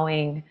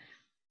allowing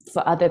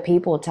for other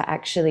people to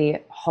actually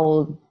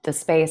hold the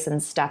space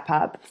and step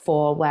up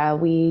for where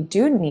we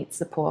do need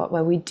support,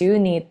 where we do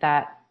need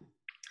that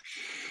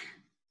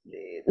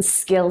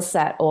skill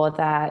set or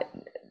that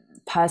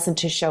person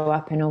to show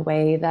up in a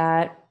way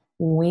that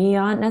we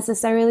aren't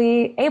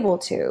necessarily able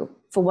to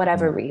for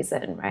whatever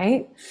reason,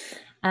 right?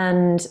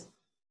 And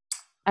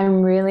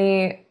I'm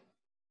really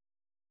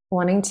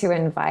wanting to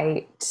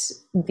invite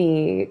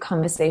the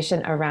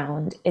conversation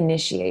around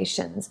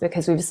initiations,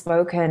 because we've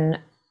spoken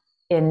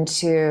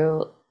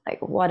into like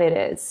what it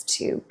is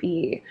to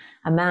be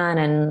a man,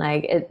 and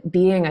like it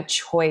being a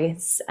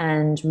choice,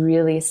 and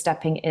really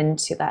stepping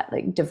into that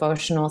like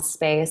devotional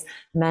space,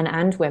 men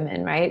and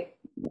women, right?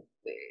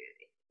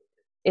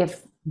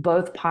 If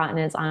both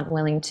partners aren't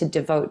willing to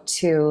devote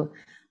to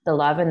the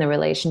love and the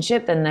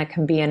relationship, then there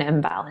can be an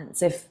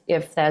imbalance. If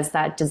there's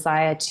that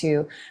desire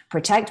to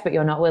protect, but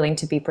you're not willing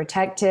to be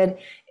protected,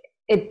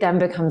 it then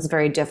becomes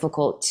very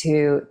difficult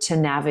to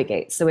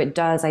navigate. So it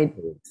does, I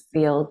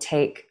feel,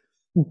 take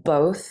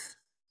both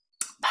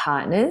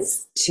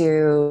partners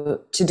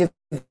to devote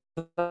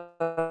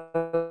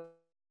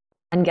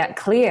and get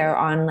clear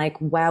on like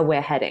where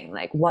we're heading,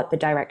 like what the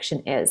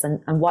direction is,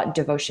 and what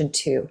devotion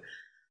to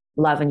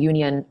love and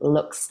union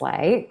looks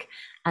like,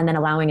 and then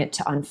allowing it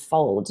to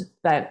unfold.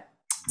 But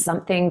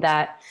something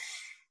that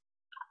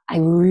I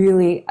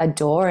really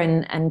adore,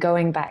 and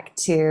going back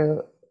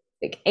to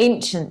like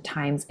ancient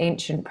times,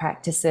 ancient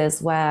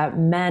practices where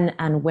men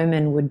and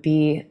women would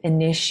be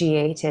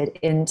initiated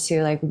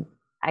into, like,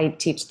 I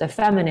teach the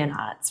feminine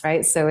arts,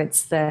 right? So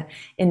it's the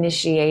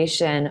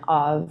initiation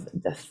of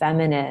the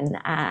feminine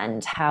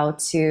and how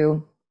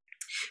to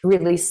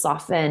really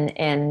soften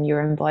in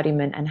your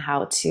embodiment, and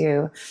how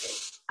to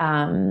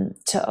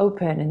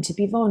open and to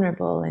be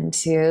vulnerable and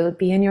to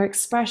be in your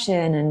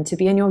expression and to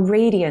be in your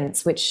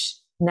radiance, which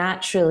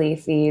naturally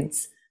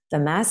feeds the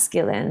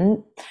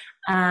masculine.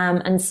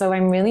 And so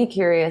I'm really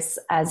curious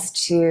as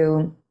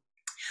to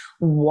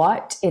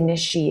what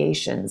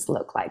initiations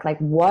look like. Like,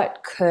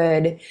 what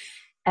could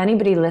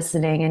anybody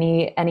listening,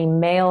 any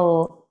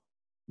males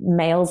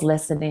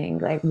listening,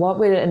 like what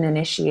would an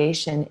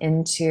initiation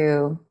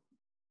into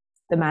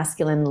the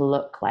masculine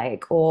look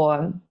like?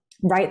 Or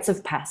rites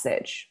of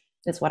passage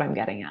is what I'm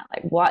getting at.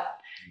 Like, what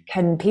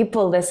can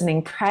people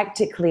listening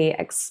practically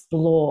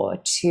explore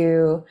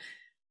to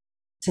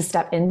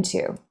step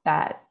into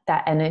that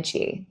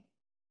energy?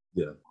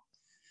 Yeah.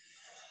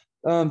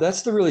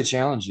 That's the really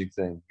challenging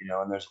thing,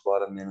 and there's a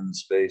lot of men in the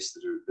space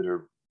that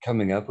are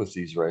coming up with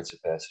these rites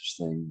of passage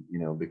thing,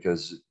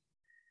 because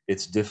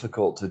it's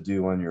difficult to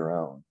do on your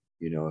own.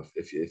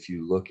 If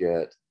you look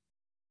at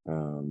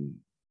um,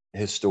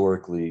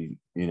 historically,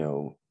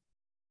 the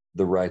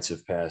rites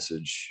of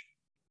passage,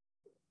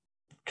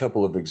 a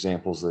couple of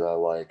examples that I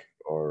like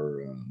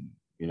are,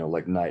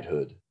 like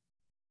knighthood.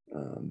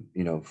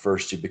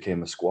 First you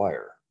became a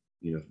squire.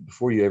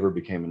 Before you ever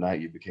became a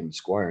knight, you became a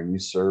squire, and you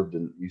served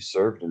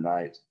a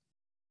knight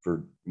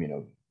for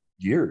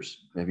years,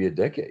 maybe a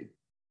decade,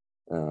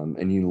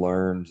 and you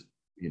learned.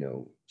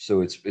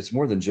 So it's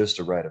more than just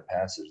a rite of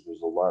passage.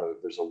 There's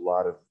a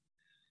lot of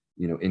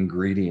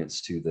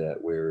ingredients to that,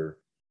 where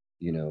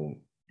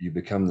you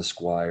become the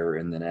squire,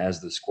 and then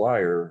as the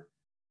squire,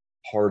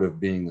 part of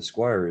being the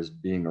squire is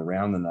being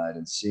around the knight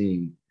and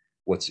seeing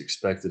what's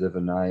expected of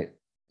a knight,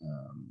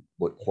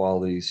 what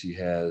qualities he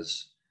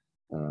has,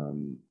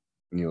 um,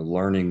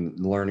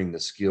 learning the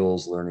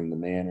skills, learning the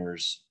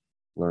manners,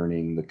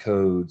 learning the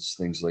codes,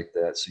 things like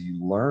that. So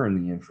you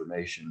learn the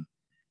information,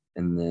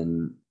 and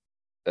then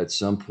at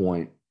some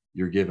point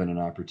you're given an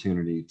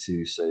opportunity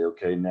to say,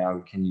 okay,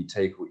 now can you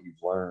take what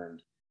you've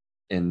learned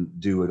and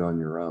do it on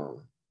your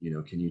own?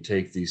 Can you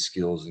take these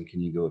skills and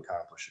can you go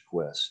accomplish a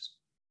quest,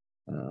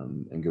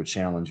 and go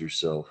challenge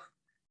yourself?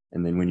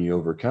 And then when you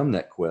overcome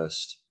that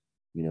quest,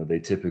 they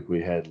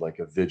typically had like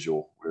a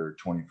vigil where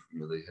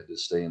they had to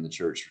stay in the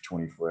church for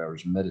 24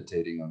 hours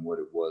meditating on what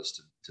it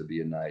was to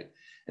be a knight.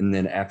 And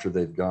then after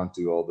they've gone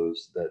through all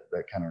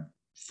that kind of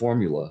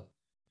formula,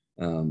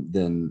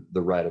 then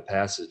the rite of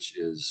passage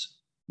is,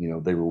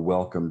 they were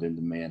welcomed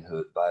into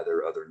manhood by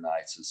their other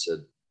knights and said,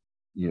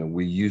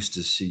 we used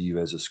to see you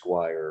as a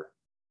squire.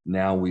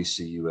 Now we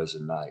see you as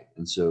a knight.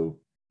 And so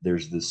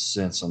there's this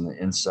sense on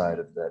the inside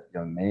of that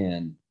young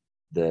man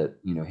that,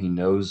 he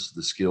knows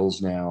the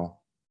skills now.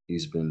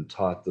 He's been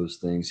taught those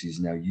things. He's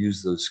now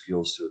used those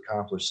skills to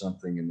accomplish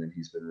something. And then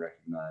he's been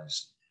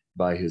recognized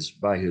by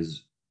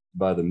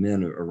the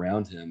men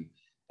around him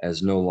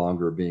as no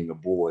longer being a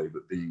boy,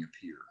 but being a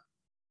peer.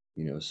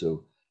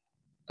 So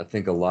I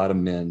think a lot of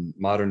men,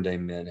 modern day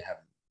men,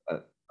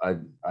 have,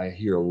 I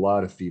hear a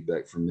lot of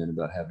feedback from men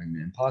about having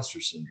the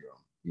imposter syndrome.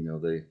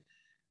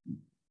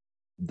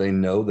 They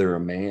know they're a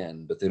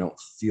man, but they don't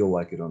feel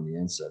like it on the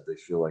inside. They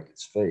feel like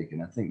it's fake.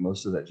 And I think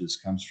most of that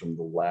just comes from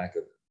the lack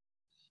of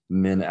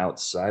men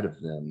outside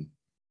of them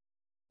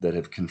that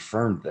have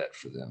confirmed that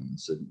for them and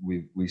said,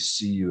 we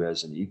see you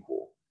as an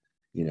equal.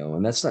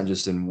 And that's not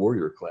just in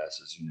warrior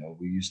classes.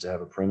 We used to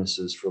have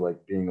apprentices for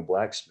like being a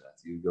blacksmith.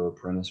 You would go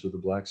apprentice with a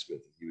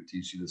blacksmith. He would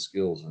teach you the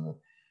skills, and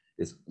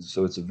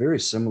it's a very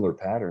similar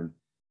pattern,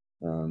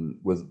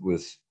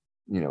 with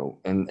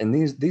and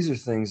these are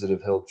things that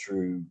have held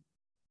true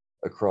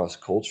across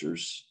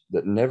cultures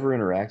that never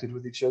interacted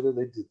with each other.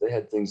 They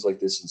had things like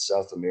this in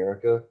South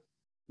America,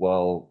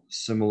 while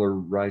similar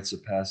rites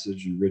of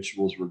passage and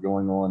rituals were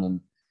going on in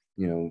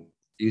you know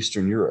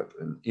Eastern Europe.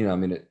 And I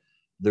mean,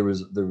 there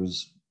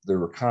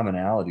were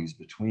commonalities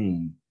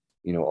between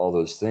all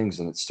those things,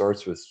 and it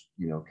starts with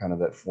kind of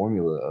that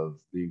formula of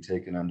being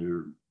taken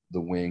under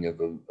the wing of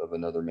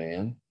another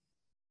man,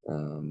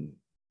 um,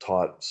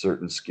 taught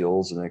certain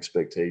skills and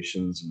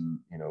expectations, and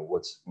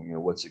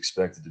what's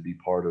expected to be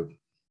part of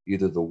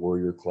either the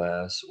warrior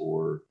class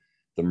or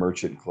the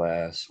merchant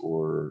class,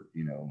 or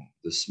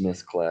the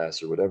smith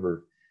class or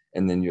whatever.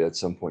 And then at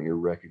some point you're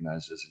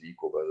recognized as an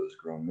equal by those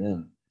grown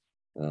men.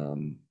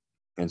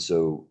 And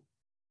so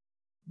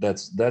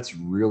that's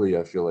really,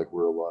 I feel like,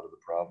 where a lot of the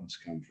problems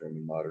come from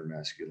in modern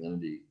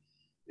masculinity,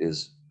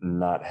 is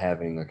not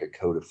having like a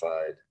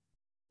codified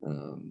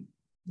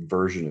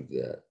version of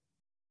that,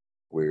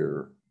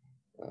 where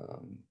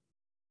um,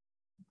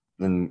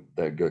 then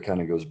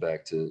kind of goes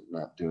back to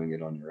not doing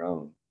it on your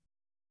own.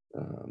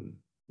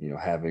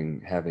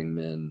 Having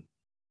men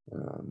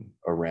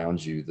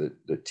around you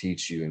that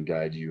teach you and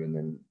guide you, and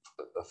then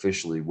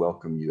officially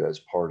welcome you as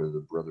part of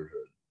the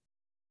brotherhood.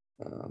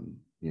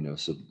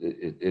 So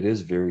it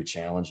is very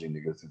challenging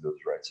to go through those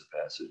rites of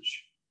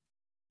passage,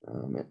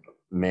 and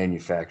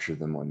manufacture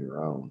them on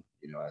your own.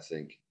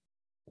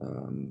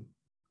 Um,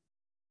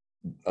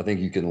 I think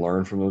you can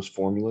learn from those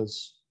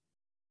formulas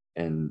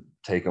and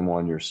take them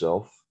on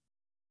yourself.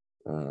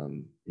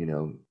 Um, you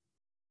know,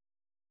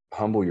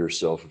 Humble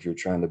yourself if you're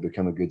trying to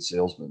become a good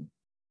salesman.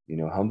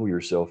 Humble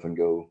yourself and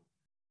go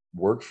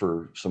work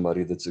for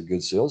somebody that's a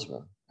good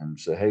salesman, and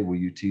say, hey, will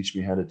you teach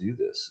me how to do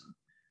this?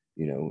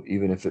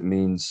 Even if it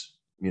means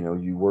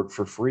you work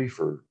for free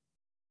for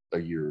a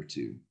year or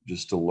two,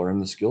 just to learn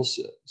the skill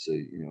set.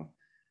 Say,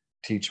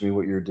 teach me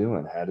what you're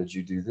doing. How did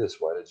you do this?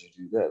 Why did you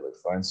do that? Like,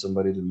 find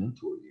somebody to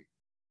mentor you,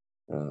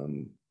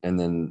 and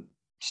then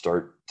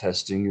start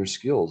testing your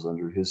skills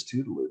under his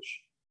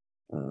tutelage.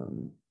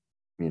 Um,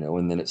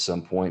 and then at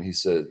some point he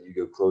said, you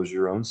go close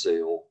your own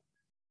sale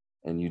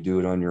and you do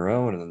it on your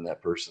own. And then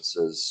that person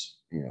says,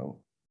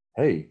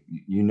 hey,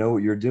 you know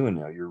what you're doing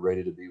now. You're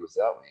ready to be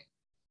without me.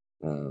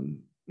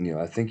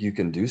 I think you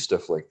can do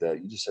stuff like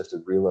that. You just have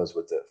to realize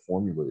what that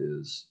formula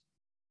is,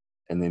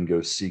 and then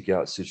go seek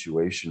out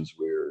situations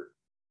where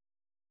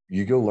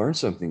you go learn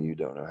something you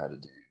don't know how to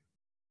do,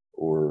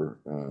 or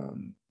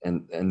I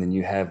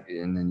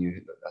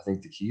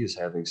think the key is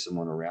having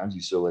someone around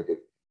you. So like,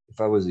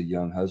 if I was a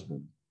young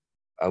husband,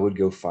 I would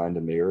go find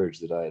a marriage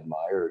that I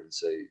admired and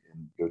say,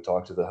 and go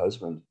talk to the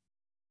husband.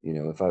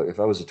 If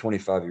I was a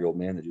 25-year-old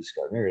man that just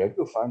got married, I'd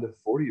go find a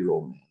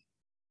 40-year-old man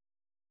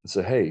and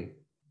say, hey,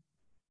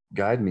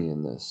 guide me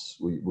in this.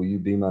 Will you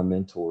be my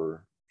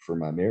mentor for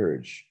my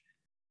marriage?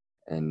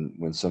 And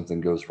when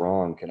something goes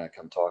wrong, can I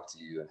come talk to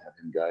you and have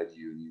him guide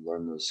you, and you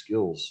learn those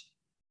skills?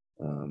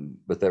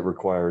 But that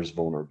requires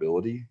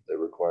vulnerability. That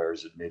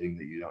requires admitting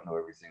that you don't know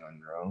everything on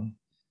your own.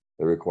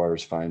 That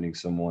requires finding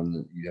someone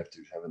that you have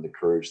to having the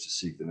courage to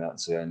seek them out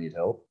and say, I need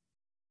help.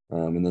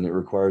 And then it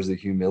requires the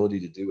humility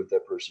to do what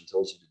that person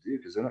tells you to do,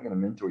 because they're not going to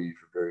mentor you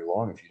for very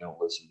long if you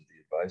don't listen to the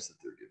advice that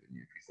they're giving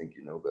you, if you think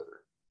you know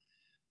better.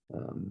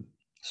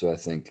 So I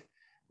think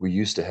we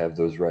used to have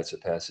those rites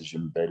of passage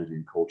embedded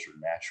in culture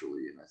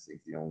naturally, and I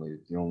think the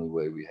only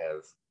way we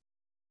have,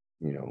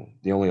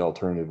 the only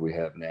alternative we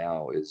have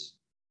now is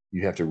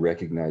you have to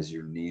recognize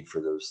your need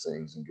for those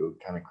things and go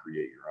kind of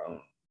create your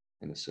own,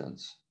 in a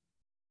sense.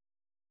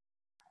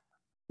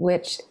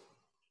 Which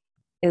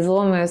is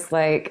almost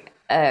like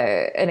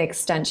an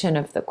extension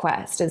of the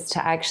quest, is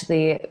to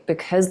actually,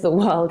 because the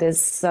world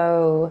is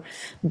so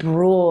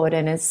broad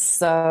and is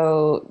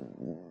so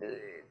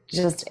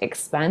just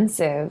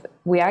expensive,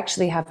 we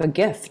actually have a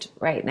gift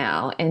right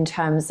now in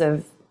terms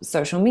of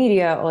social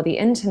media or the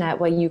internet,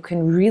 where you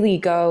can really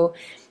go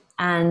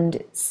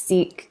and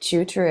seek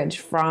tutorage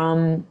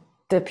from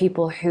the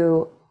people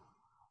who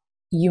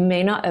you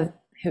may not have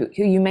who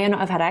you may not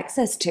have had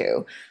access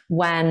to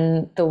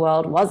when the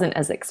world wasn't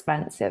as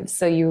expensive.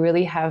 So you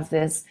really have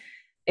this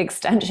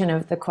extension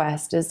of the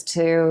quest, is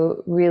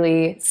to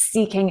really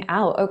seeking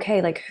out,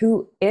 okay, like,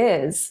 who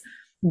is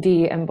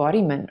the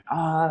embodiment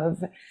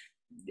of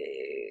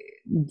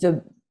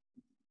the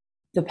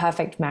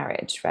perfect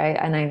marriage, right?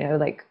 And I know,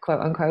 like,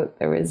 quote unquote,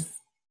 there is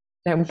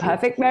no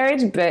perfect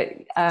marriage, but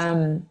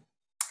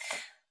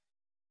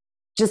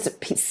just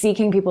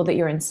seeking people that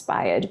you're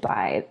inspired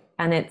by.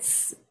 And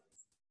it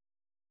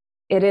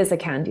is a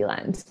candy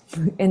land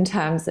in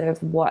terms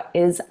of what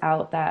is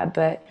out there.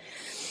 But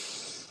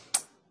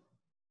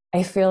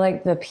I feel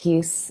like the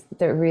piece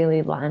that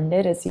really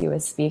landed as you were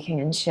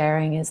speaking and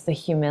sharing is the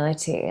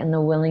humility and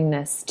the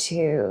willingness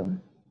to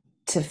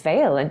to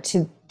fail and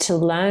to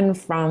learn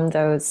from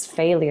those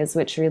failures,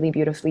 which really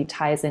beautifully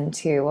ties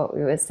into what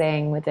we were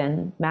saying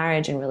within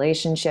marriage and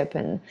relationship,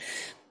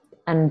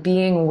 and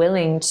being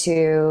willing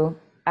to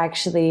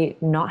actually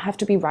not have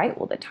to be right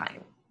all the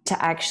time,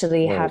 to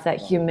actually Right. have that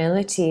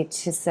humility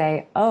to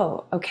say,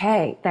 oh,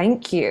 okay,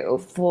 thank you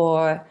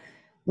for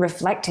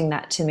reflecting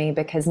that to me,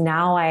 because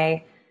now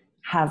I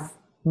have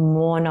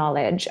more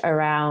knowledge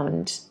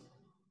around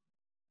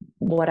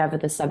whatever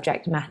the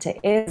subject matter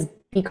is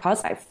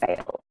because I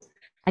failed.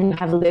 And you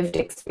have lived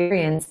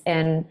experience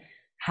in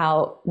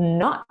how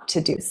not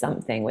to do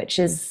something, which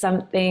is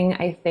something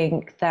I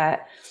think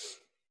that,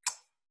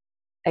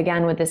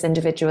 again, with this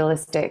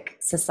individualistic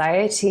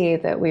society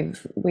that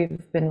we've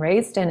been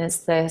raised in,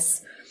 is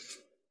this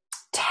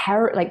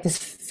terror, like this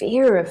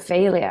fear of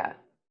failure,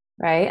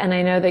 right? And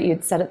I know that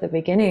you'd said at the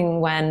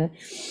beginning, when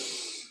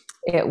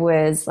it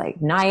was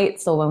like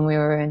knights, or when we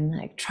were in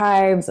like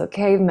tribes or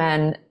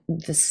cavemen,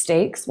 the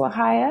stakes were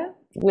higher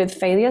with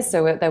failure,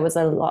 so there was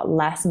a lot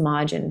less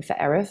margin for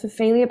error for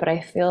failure. But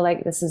I feel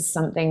like this is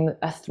something,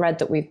 a thread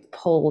that we've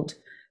pulled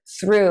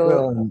through.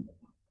 Well, and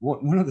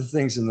one of the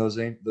things in those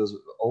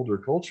older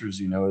cultures,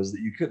 is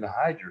that you couldn't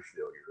hide your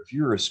failure. If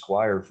you were a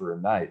squire for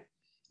a night,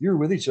 you were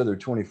with each other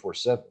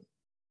 24/7.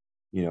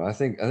 I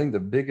think the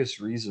biggest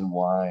reason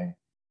why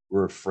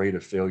we're afraid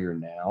of failure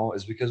now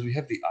is because we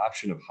have the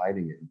option of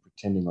hiding it and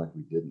pretending like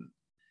we didn't.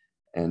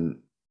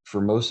 And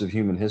for most of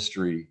human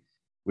history,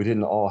 we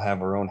didn't all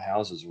have our own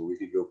houses where we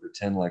could go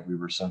pretend like we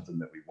were something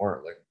that we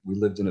weren't. Like, we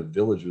lived in a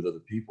village with other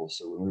people.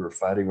 So when we were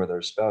fighting with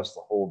our spouse, the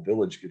whole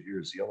village could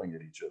hear us yelling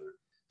at each other.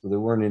 So there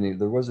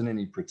wasn't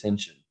any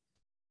pretension.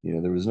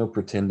 There was no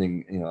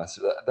pretending.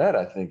 So that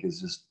I think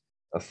is just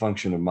a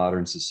function of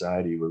modern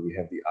society, where we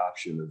have the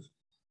option of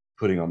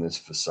putting on this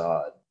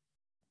facade,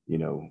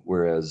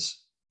 whereas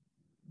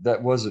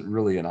that wasn't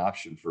really an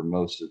option for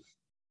most of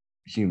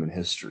human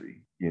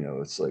history.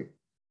 It's like,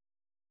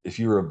 if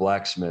you were a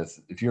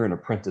blacksmith, if you're an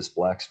apprentice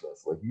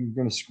blacksmith, like, you're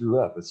going to screw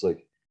up. It's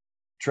like,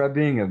 try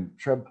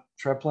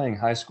playing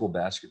high school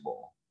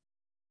basketball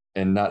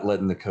and not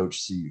letting the coach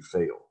see you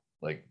fail.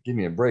 Like, give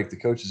me a break. The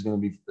coach is going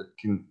to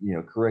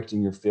be,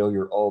 correcting your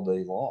failure all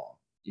day long.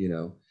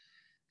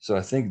 So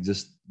I think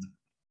just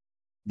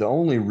the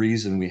only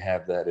reason we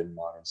have that in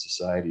modern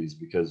society is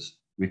because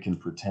we can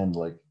pretend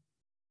like,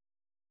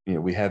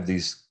 we have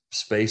these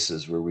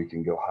spaces where we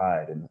can go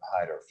hide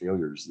our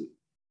failures that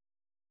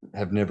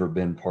have never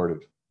been part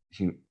of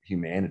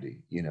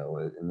humanity.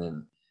 And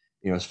then,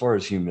 as far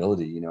as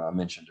humility, I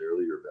mentioned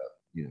earlier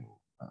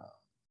about,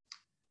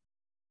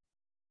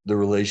 the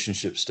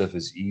relationship stuff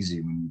is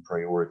easy when you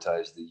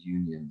prioritize the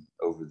union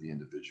over the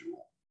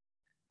individual.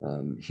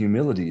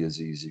 Humility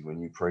is easy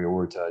when you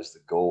prioritize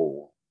the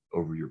goal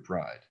over your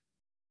pride.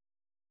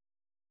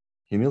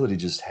 Humility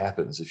just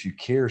happens if you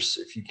care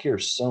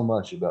so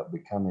much about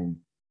becoming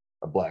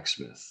a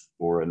blacksmith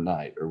or a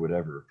knight or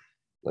whatever.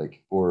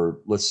 Like,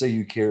 or let's say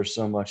you care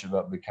so much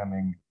about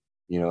becoming,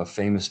 a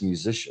famous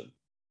musician,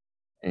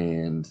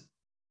 and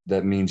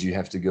that means you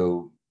have to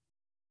go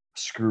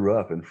screw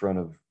up in front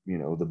of,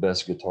 the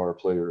best guitar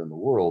player in the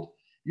world.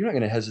 You're not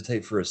going to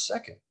hesitate for a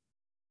second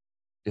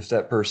if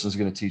that person's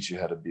going to teach you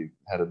how to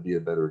be a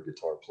better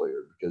guitar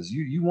player, because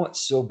you want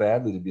so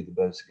badly to be the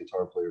best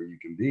guitar player you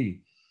can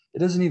be. It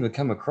doesn't even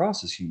come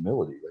across as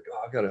humility. Like,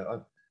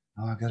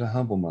 I gotta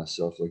humble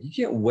myself. Like, you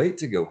can't wait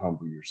to go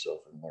humble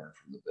yourself and learn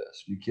from the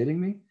best. Are you kidding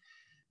me?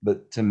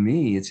 But to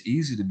me, it's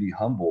easy to be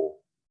humble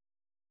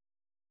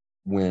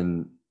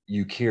when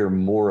you care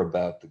more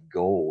about the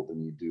goal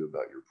than you do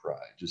about your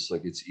pride. Just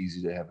like it's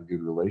easy to have a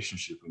good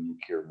relationship when you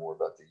care more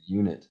about the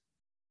unit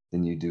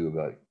than you do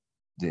about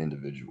the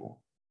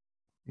individual.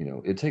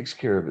 It takes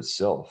care of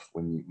itself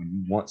when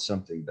you want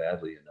something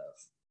badly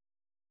enough.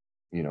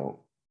 You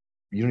know,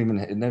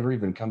 it never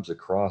even comes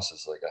across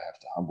as like, I have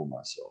to humble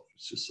myself.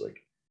 It's just like,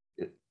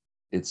 it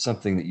it's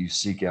something that you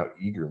seek out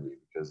eagerly,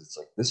 because it's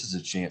like, this is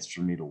a chance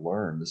for me to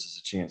learn. This is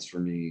a chance for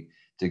me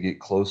to get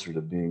closer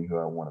to being who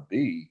I want to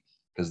be,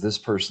 because this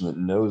person that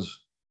knows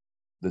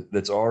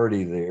that's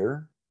already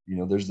there,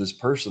 there's this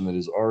person that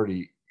is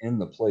already in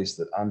the place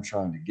that I'm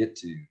trying to get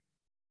to.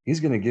 He's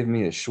going to give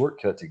me a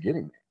shortcut to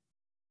getting there.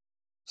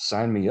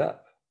 Sign me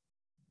up.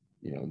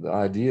 The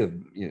idea of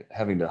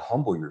having to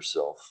humble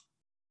yourself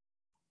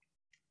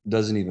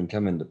doesn't even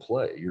come into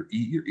play. You're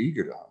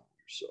eager to humble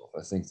yourself.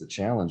 I think the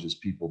challenge is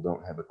people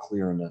don't have a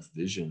clear enough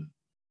vision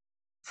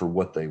for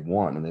what they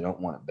want, and they don't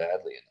want it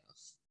badly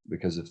enough,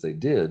 because if they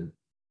did,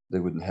 they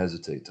wouldn't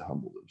hesitate to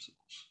humble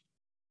themselves.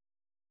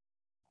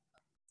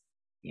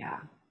 Yeah.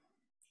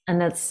 And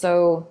that's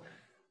so,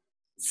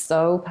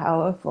 so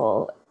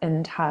powerful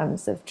in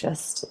terms of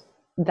just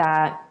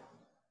that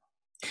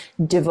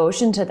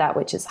devotion to that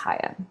which is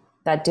higher,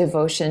 that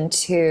devotion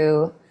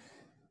to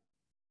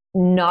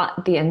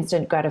not the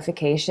instant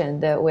gratification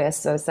that we're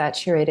so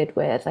saturated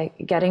with, like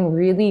getting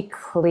really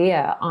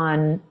clear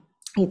on,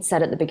 he'd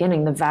said at the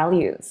beginning, the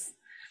values.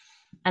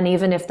 And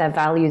even if they're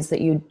values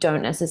that you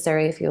don't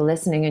necessarily, if you're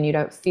listening and you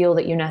don't feel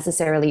that you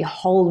necessarily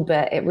hold,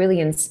 but it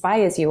really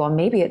inspires you, or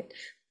maybe it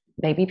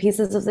maybe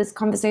pieces of this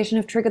conversation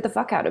have triggered the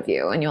fuck out of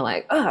you and you're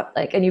like, oh,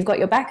 like, and you've got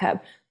your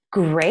backup.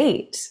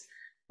 Great.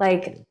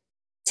 Like,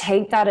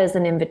 take that as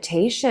an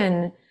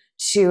invitation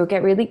to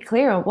get really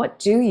clear on what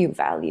do you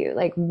value?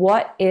 Like,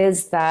 what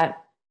is that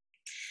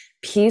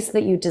piece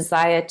that you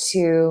desire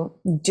to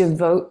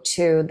devote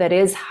to that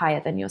is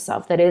higher than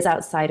yourself, that is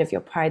outside of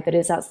your pride, that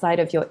is outside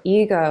of your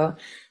ego,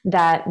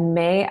 that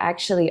may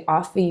actually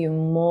offer you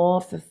more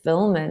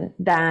fulfillment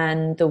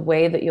than the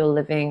way that you're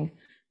living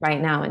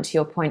right now? And to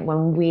your point,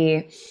 when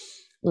we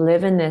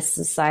live in this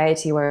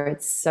society where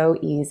it's so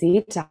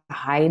easy to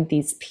hide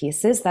these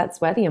pieces, that's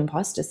where the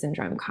imposter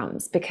syndrome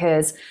comes,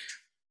 because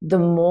the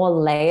more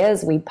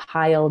layers we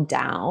pile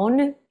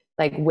down,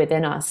 like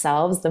within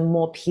ourselves, the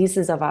more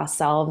pieces of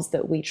ourselves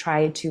that we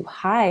try to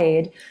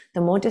hide,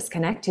 the more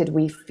disconnected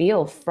we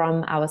feel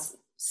from our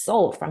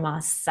soul, from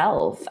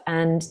ourself.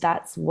 And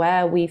that's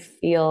where we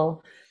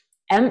feel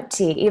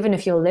empty, even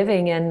if you're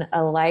living in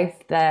a life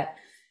that,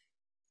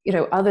 you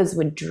know, others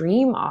would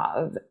dream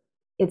of.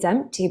 It's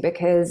empty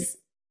because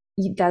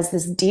there's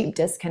this deep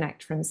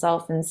disconnect from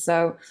self. And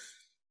so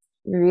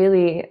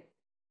really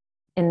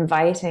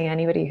inviting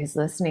anybody who's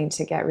listening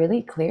to get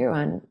really clear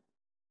on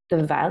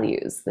the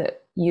values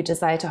that you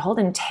desire to hold,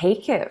 and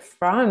take it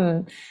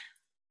from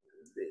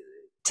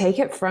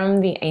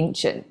the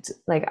ancient.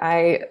 Like,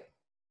 I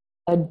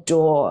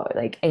adore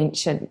like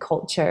ancient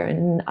culture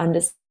and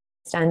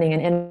understanding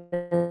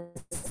and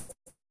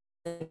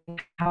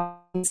how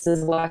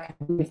pieces work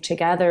and move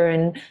together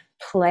and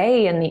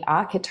play in the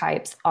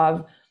archetypes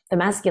of the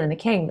masculine, the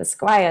king, the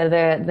squire,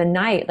 the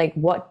knight. Like,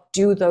 what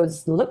do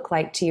those look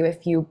like to you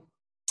if you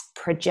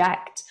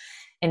project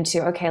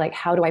into, okay, like,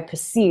 how do I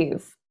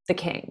perceive the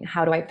king?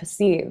 How do I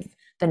perceive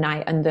the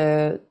knight, and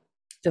the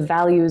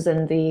values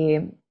and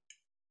the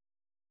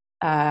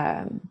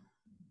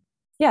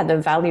the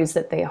values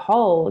that they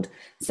hold?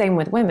 Same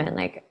with women,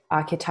 like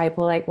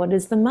archetypal, like, what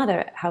is the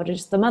mother? How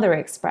does the mother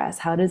express?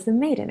 How does the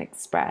maiden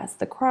express?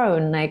 The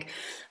crone? Like,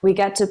 we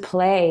get to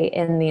play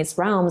in these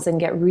realms and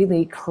get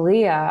really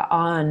clear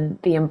on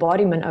the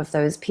embodiment of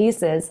those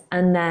pieces.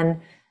 And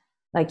then,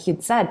 like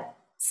you'd said,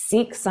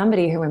 seek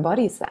somebody who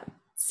embodies them.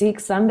 Seek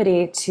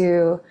somebody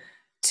to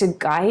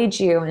guide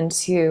you and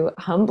to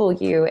humble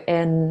you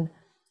in,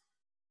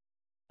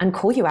 and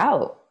call you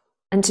out,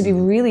 and to be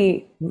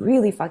really,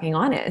 really fucking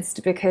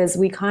honest, because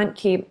we can't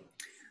keep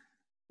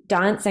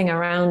dancing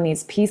around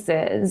these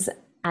pieces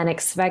and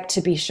expect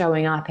to be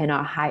showing up in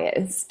our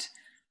highest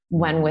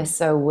when we're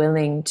so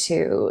willing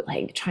to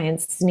like try and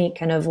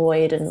sneak and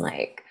avoid and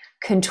like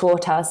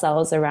contort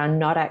ourselves around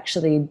not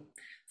actually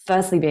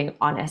firstly being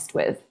honest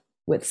with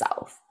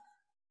self.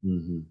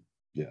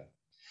 Yeah.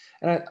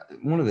 And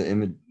one of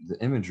the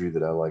imagery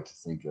that I like to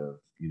think of,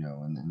 you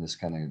know, and this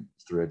kind of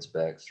threads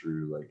back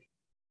through like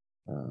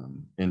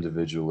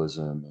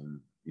individualism and,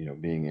 you know,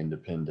 being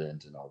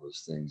independent and all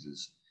those things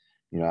is,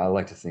 you know, I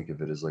like to think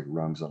of it as like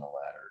rungs on a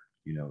ladder.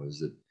 You know, is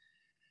that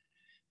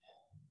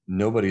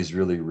nobody's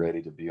really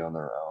ready to be on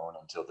their own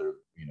until they're,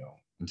 you know,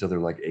 until they're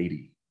like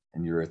 80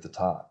 and you're at the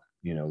top.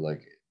 You know,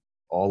 like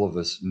all of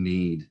us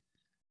need,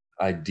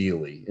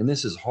 ideally, and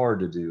this is hard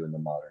to do in the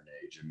modern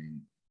age, I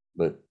mean,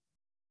 but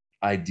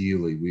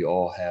ideally we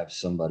all have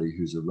somebody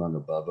who's a rung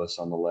above us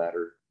on the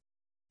ladder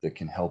that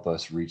can help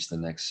us reach the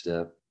next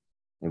step,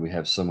 and we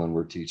have someone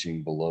we're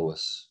teaching below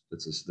us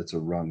that's a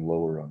rung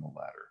lower on the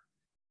ladder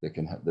that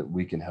that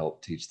we can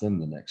help teach them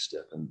the next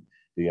step. And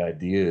the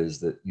idea is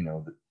that, you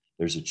know, that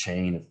there's a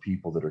chain of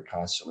people that are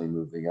constantly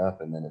moving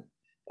up, and then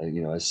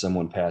you know, as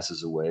someone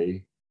passes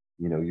away,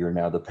 you know, you're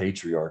now the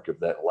patriarch of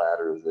that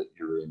ladder that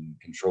you're in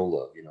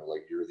control of. You know,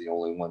 like you're the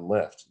only one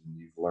left and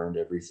you've learned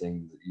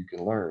everything that you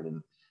can learn,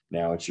 and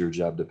now it's your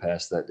job to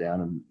pass that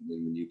down. And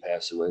when you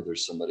pass away,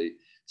 there's somebody.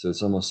 So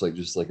it's almost like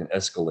just like an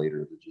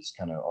escalator that just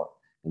kind of,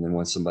 and then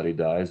when somebody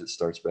dies, it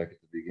starts back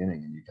at the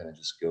beginning, and you kind of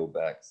just go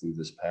back through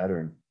this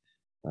pattern.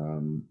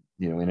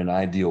 You know, in an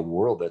ideal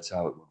world, that's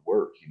how it would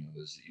work. You know,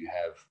 is that you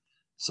have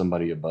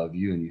somebody above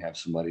you and you have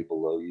somebody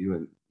below you,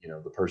 and you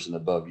know, the person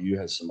above you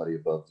has somebody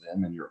above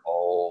them, and you're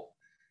all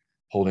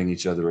holding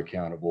each other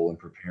accountable and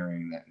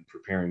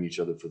preparing each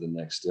other for the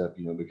next step.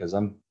 You know, because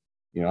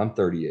you know, I'm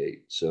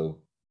 38,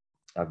 so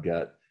I've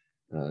got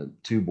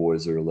two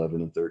boys that are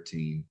 11 and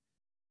 13.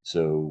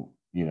 So,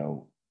 you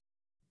know,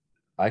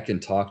 I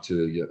can talk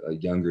to a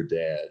younger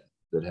dad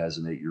that has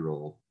an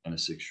 8-year-old and a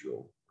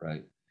 6-year-old,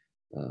 right?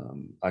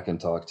 I can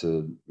talk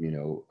to, you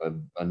know,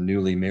 a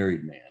newly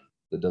married man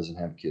that doesn't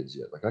have kids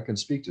yet. Like, I can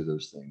speak to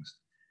those things.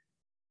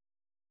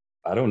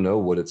 I don't know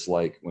what it's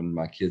like when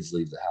my kids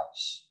leave the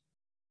house.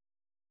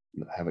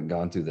 I haven't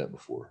gone through that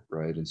before,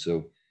 right? And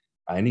so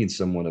I need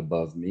someone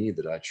above me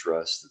that I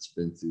trust, that's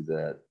been through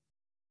that,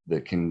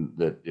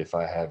 that if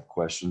I have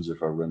questions,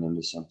 if I run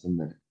into something,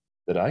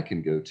 that I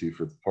can go to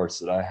for the parts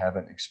that I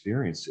haven't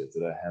experienced yet,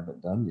 that I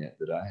haven't done yet,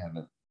 that I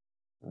haven't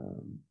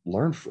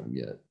learned from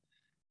yet.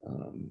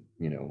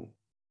 You know,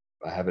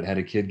 I haven't had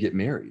a kid get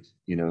married,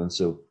 you know, and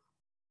so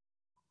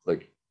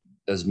like,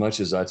 as much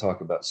as I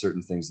talk about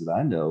certain things that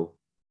I know,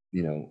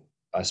 you know,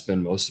 I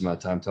spend most of my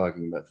time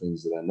talking about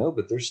things that I know,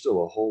 but there's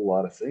still a whole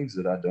lot of things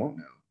that I don't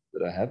know,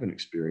 that I haven't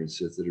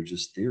experienced yet, that are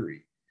just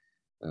theory.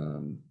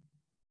 Um,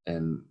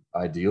 and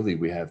ideally,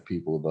 we have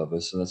people above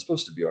us, and that's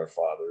supposed to be our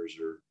fathers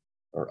or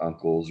our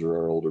uncles or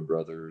our older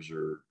brothers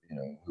or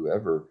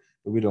whoever.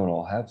 But we don't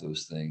all have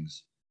those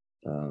things.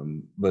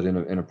 But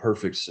in a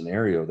perfect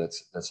scenario,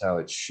 that's how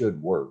it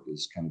should work.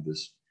 Is kind of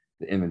this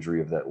the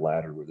imagery of that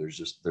ladder where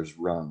there's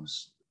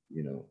rungs,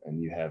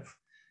 and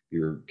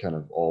you're kind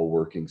of all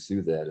working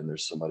through that, and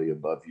there's somebody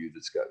above you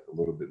that's got a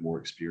little bit more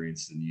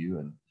experience than you,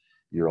 and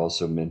you're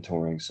also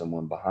mentoring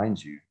someone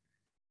behind you.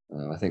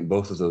 I think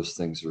both of those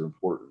things are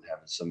important.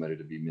 Having somebody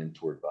to be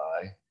mentored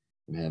by,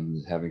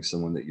 and having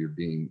someone that you're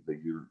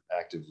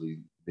actively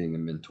being a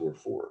mentor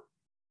for.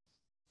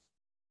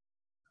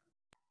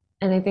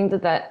 And I think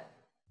that that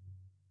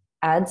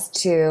adds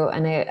to,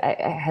 and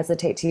I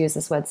hesitate to use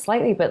this word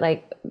slightly, but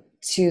like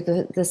to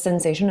the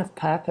sensation of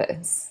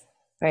purpose,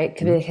 right?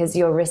 Mm-hmm. Because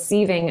you're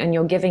receiving and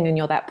you're giving and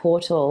you're that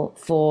portal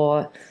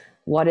for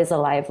what is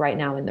alive right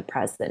now in the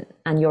present.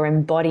 And you're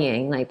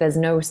embodying, like there's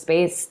no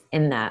space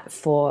in that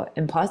for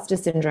imposter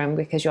syndrome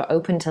because you're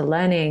open to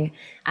learning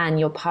and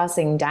you're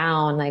passing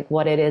down like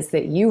what it is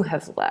that you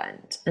have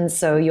learned. And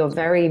so you're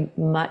very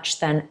much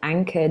then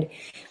anchored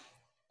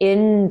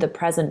in the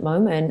present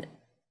moment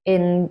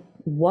in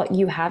what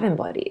you have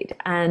embodied.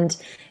 And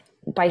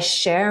by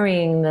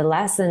sharing the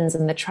lessons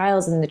and the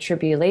trials and the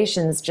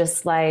tribulations,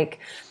 just like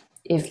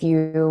if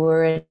you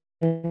were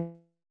in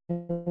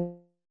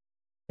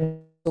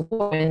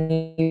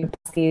and you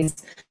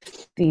pass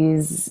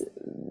these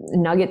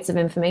nuggets of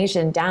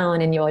information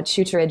down in your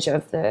tutorage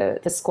of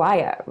the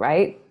squire,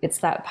 right? It's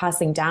that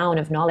passing down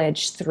of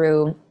knowledge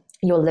through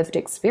your lived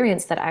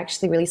experience that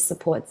actually really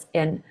supports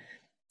in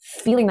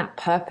feeling that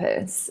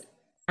purpose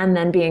and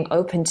then being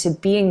open to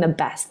being the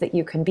best that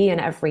you can be in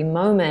every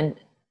moment,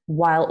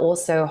 while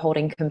also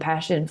holding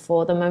compassion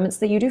for the moments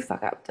that you do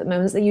fuck up, the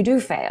moments that you do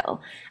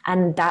fail,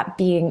 and that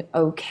being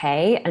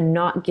okay and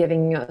not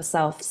giving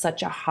yourself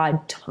such a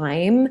hard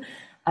time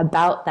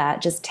about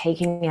that, just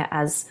taking it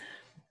as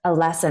a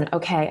lesson.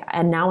 Okay,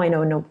 and now I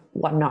know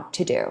what not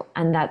to do.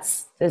 And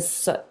that's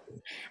so,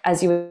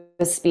 as you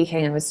were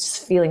speaking, I was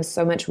just feeling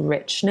so much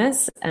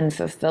richness and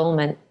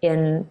fulfillment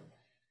in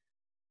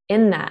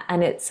that.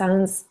 And it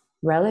sounds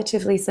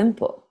relatively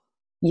simple,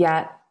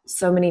 yet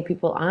so many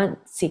people aren't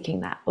seeking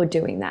that or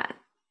doing that.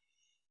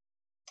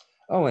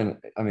 Oh, and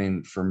I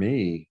mean, for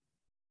me,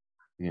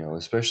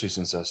 especially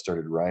since I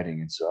started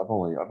writing, and so I've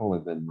only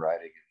been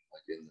writing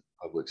like in the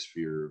public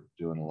sphere,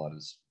 doing a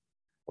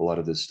lot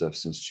of this stuff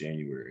since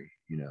January.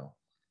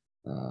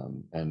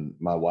 And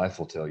my wife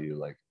will tell you,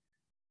 like,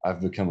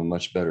 I've become a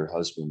much better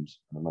husband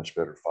and a much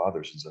better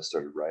father since I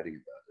started writing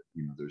about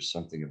it. There's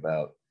something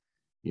about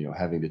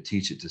having to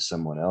teach it to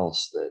someone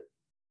else that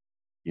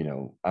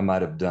I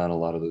might have done a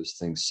lot of those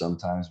things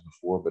sometimes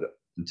before, but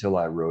until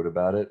I wrote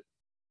about it,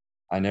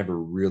 I never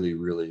really,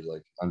 really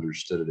like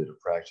understood it at a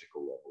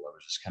practical level. I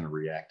was just kind of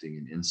reacting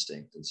in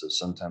instinct. And so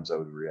sometimes I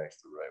would react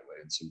the right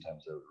way and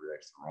sometimes I would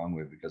react the wrong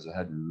way because I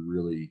hadn't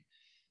really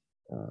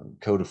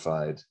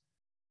codified,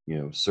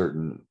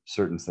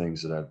 certain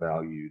things that I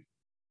valued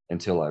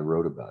until I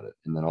wrote about it.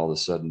 And then all of a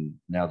sudden,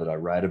 now that I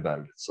write about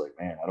it, it's like,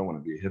 man, I don't want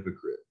to be a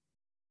hypocrite.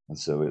 And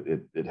so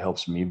it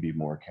helps me be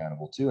more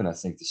accountable too. And I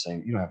think the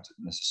same, you don't have to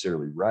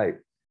necessarily write,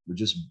 but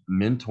just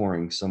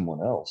mentoring someone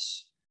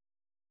else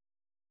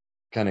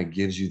kind of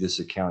gives you this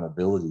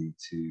accountability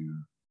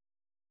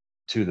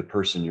to the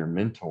person you're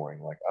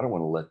mentoring. Like, I don't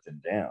want to let them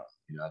down.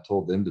 I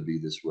told them to be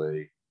this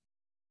way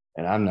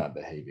and I'm not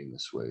behaving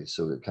this way.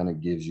 So it kind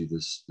of gives you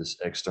this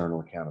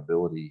external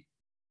accountability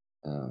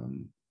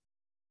um,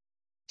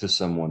 to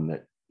someone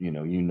that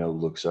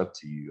looks up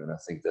to you. And I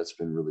think that's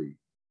been really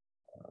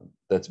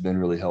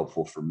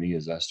helpful for me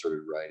as I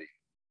started writing.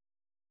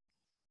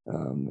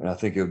 And I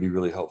think it would be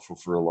really helpful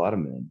for a lot of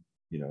men,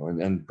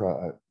 and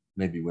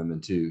maybe women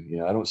too.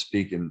 I don't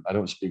speak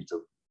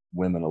to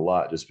women a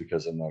lot just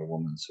because I'm not a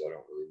woman, so I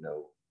don't really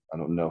know. I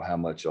don't know how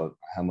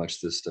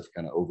much this stuff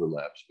kind of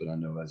overlaps, but I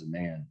know as a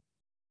man,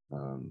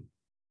 um,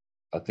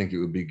 I think it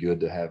would be good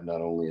to have not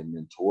only a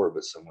mentor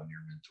but someone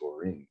you're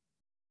mentoring,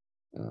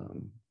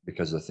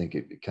 because I think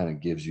it kind of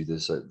gives you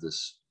this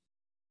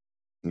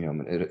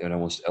it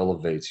almost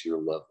elevates your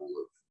level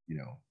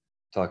of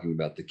talking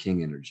about the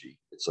king energy.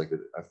 It's like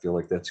I feel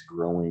like that's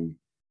growing.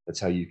 That's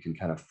how you can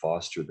kind of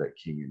foster that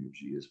king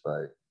energy, is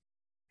by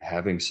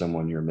having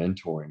someone you're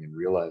mentoring and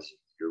realizing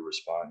you're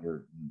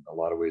in a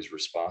lot of ways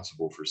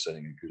responsible for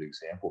setting a good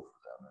example for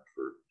them and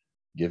for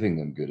giving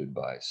them good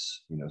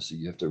advice. So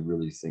you have to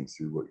really think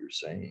through what you're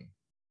saying,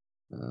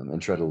 and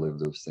try to live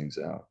those things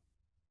out.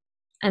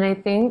 And I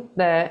think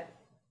that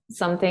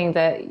something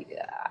that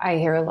I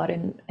hear a lot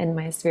in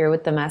my sphere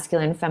with the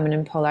masculine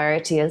feminine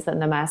polarity is that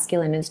the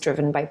masculine is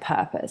driven by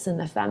purpose and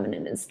the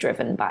feminine is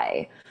driven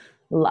by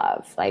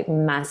love. Like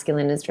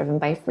masculine is driven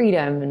by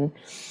freedom and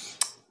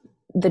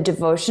the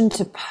devotion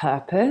to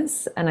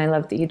purpose. And I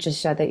love that you just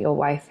shared that your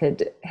wife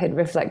had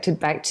reflected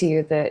back to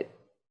you that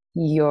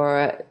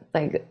you're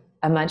like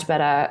a much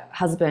better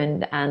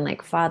husband and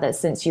like father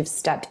since you've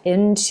stepped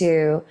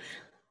into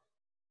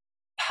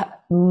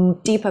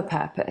deeper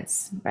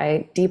purpose,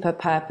 right? Deeper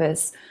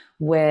purpose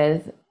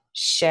with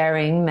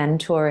sharing,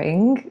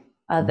 mentoring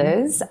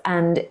others,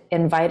 and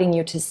inviting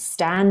you to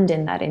stand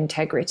in that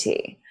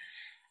integrity.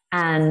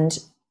 And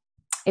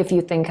if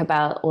you think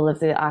about all of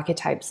the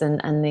archetypes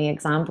and the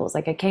examples,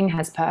 like a king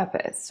has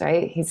purpose,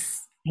 right?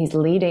 He's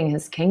leading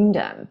his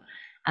kingdom.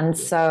 And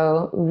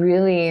so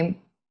really,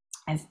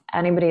 if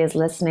anybody is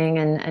listening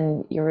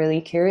and you're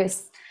really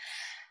curious,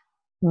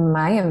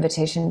 my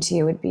invitation to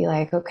you would be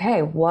like,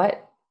 okay,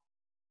 what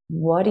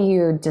do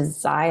you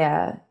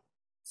desire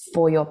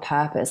for your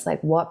purpose?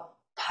 Like what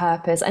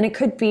purpose? And it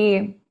could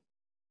be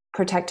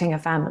protecting a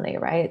family,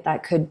 right?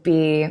 That could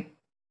be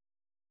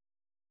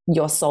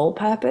your sole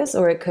purpose,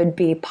 or it could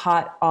be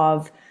part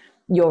of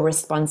your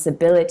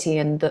responsibility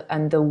and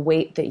the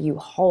weight that you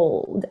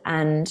hold.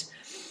 And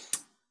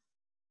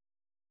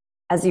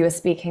as you were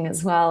speaking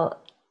as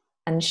well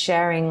and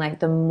sharing,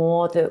 like the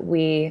more that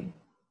we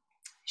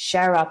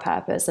share our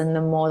purpose and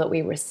the more that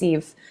we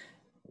receive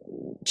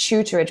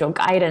tutorage or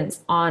guidance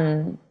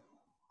on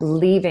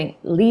leading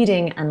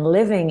and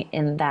living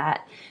in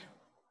that,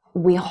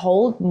 we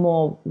hold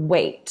more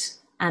weight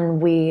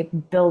and we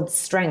build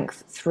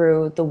strength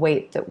through the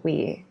weight that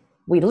we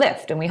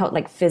lift, and we hold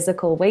like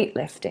physical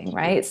weightlifting,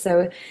 right?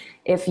 So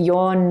if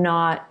you're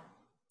not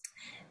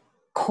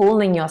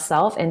calling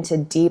yourself into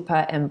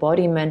deeper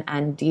embodiment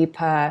and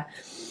deeper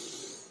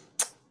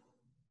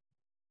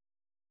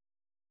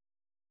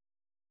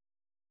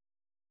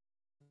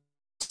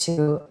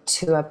to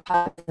a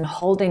purpose and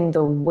holding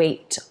the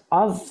weight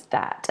of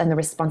that and the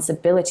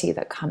responsibility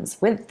that comes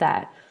with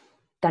that,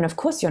 then of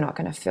course you're not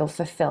going to feel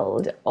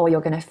fulfilled, or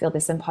you're going to feel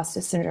this imposter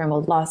syndrome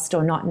or lost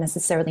or not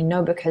necessarily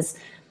know, because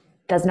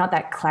there's not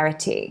that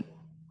clarity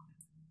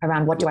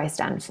around what do I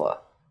stand for.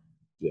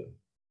 Yeah.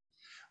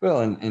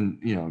 Well, and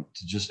you know,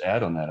 to just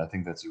add on that, I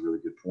think that's a really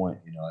good point.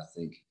 You know, I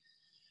think,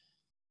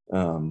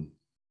 um,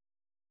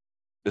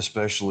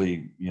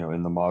 especially you know,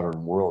 in the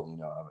modern world, you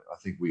know, I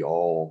think we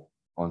all,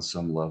 on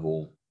some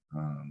level,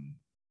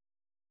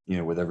 you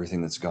know, with everything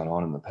that's gone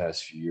on in the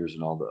past few years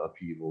and all the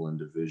upheaval and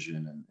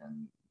division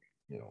and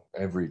you know,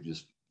 every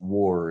just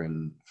war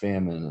and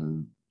famine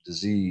and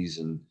disease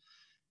and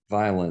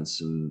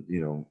violence and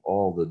you know,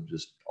 all the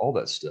just all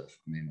that stuff.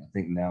 I mean, I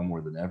think now more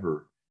than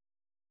ever,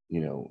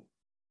 you know,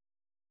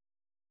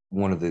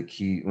 one of the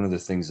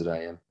things that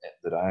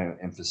I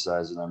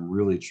emphasize and I'm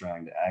really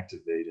trying to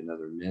activate in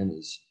other men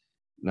is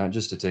not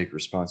just to take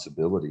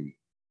responsibility,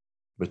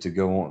 but to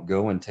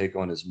go and take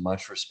on as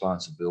much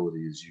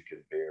responsibility as you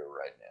can bear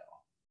right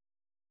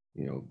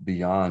now. You know,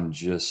 beyond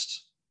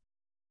just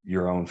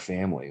your own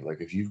family.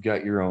 Like if you've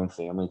got your own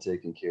family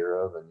taken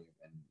care of, and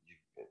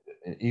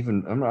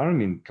even I don't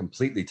mean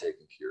completely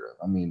taken care of.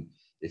 I mean,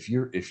 if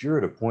you're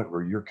at a point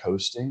where you're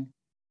coasting,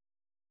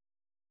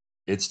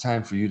 it's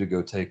time for you to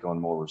go take on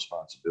more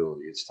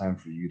responsibility. It's time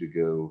for you to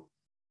go,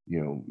 you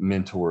know,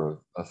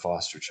 mentor a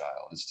foster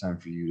child. It's time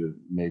for you to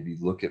maybe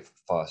look at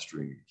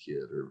fostering a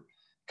kid or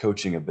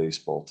coaching a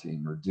baseball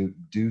team or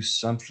do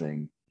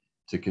something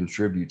to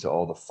contribute to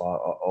all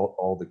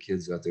the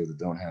kids out there that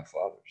don't have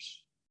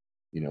fathers.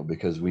 You know,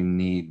 because we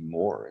need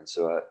more. And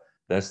so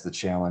that's the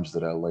challenge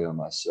that I lay on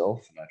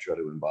myself, and I try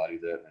to embody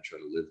that and I try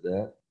to live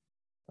that.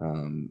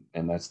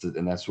 And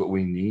that's what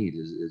we need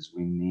is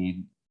we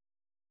need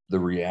the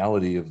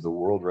reality of the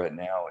world right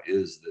now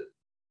is that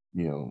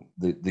you know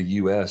the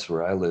U.S.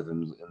 where I live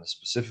in, and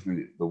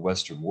specifically the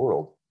Western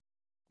world,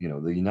 you know,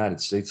 the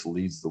United States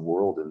leads the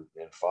world in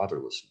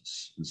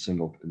fatherlessness in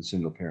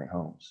single parent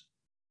homes.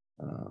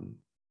 Um,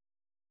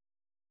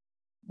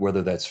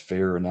 whether that's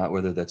fair or not,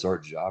 whether that's our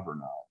job or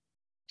not,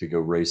 to go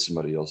raise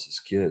somebody else's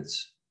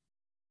kids.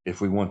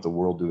 If we want the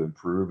world to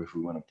improve, if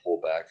we want to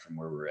pull back from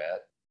where we're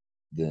at,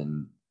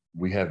 then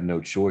we have no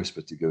choice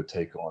but to go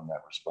take on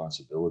that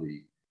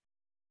responsibility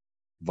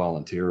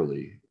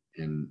voluntarily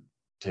and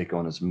take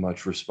on as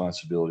much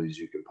responsibility as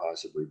you can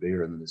possibly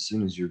bear. And then as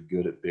soon as you're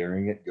good at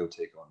bearing it, go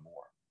take on more.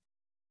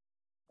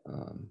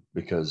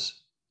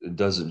 Because it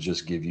doesn't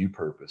just give you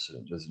purpose and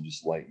it doesn't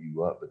just light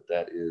you up, but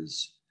that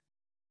is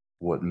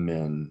what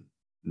men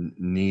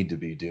need to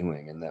be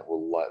doing, and that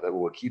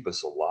will keep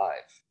us alive.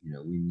 You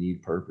know, we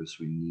need purpose.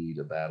 We need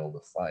a battle to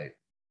fight,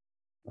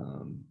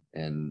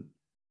 and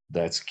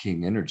that's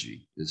king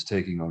energy, is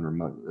taking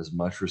on as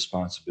much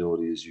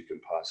responsibility as you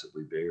can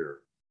possibly bear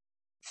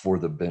for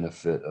the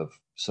benefit of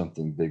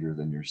something bigger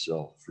than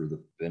yourself, for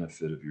the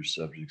benefit of your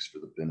subjects, for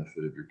the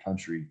benefit of your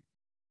country.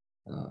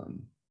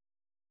 Um,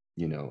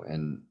 you know,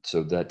 and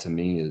so that to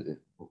me,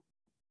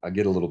 I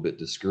get a little bit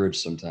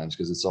discouraged sometimes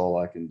because it's all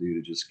I can do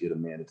to just get a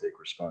man to take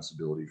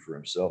responsibility for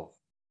himself,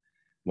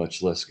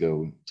 much less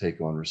go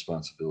take on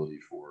responsibility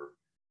for,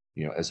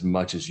 you know, as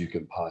much as you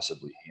can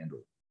possibly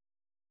handle,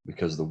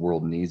 because the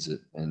world needs it,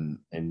 and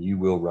you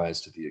will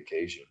rise to the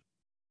occasion.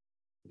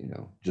 You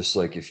know, just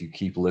like if you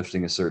keep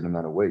lifting a certain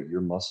amount of weight,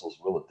 your muscles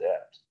will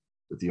adapt.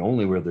 But the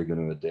only way they're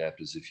going to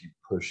adapt is if you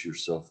push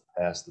yourself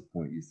past the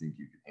point you think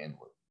you can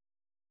handle it.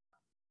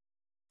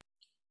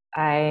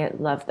 I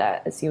love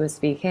that. As you were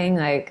speaking,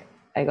 like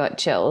I got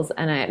chills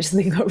and I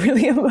actually got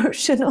really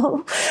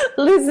emotional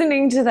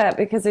listening to that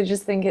because I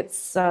just think it's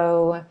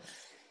so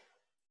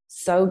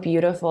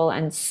beautiful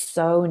and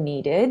so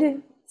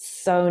needed,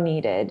 so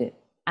needed.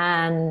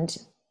 And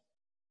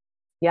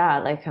yeah,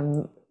 like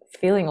I'm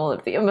feeling all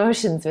of the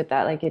emotions with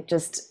that, like it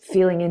just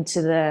feeling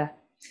into the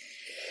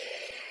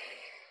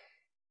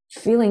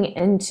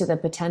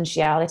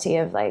potentiality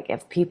of like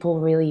if people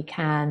really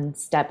can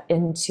step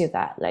into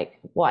that, like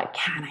what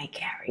can I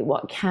carry,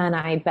 what can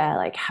I bear,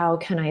 like how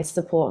can I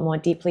support more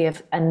deeply,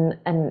 if and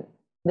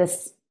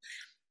this,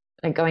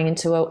 like going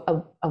into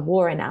a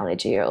war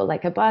analogy or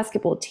like a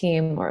basketball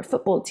team or a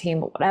football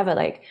team or whatever,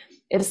 like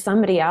if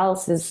somebody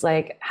else is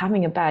like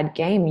having a bad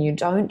game, you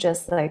don't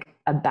just like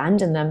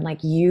abandon them,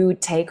 like you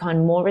take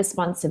on more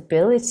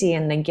responsibility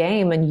in the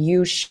game and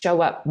you show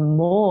up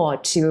more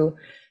to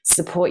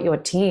support your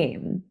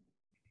team.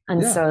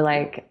 And Yeah, so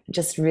like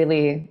just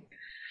really,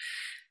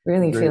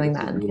 really great. feeling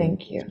That's a that, and great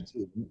thank you.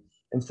 analogy too.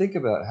 And think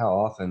about how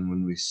often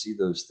when we see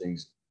those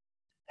things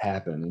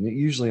happen, and it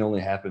usually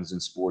only happens in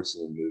sports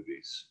and in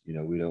movies.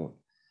 We don't,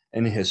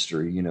 in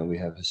history, we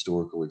have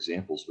historical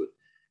examples, but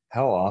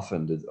how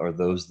often are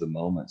those the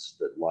moments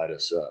that light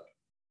us up,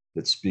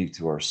 that speak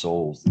to our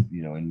souls?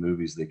 In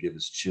movies, they give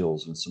us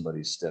chills when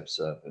somebody steps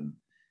up and,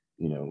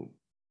 you know,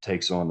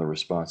 takes on the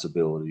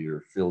responsibility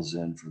or fills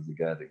in for the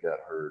guy that got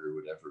hurt or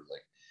whatever.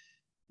 Like,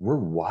 we're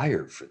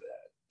wired for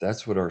that.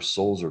 That's what our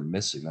souls are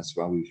missing. That's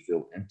why we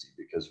feel empty,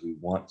 because we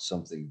want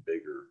something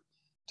bigger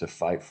to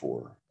fight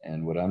for.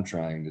 And what I'm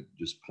trying to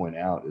just point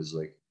out is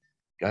like,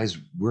 guys,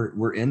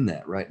 we're in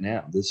that right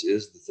now. This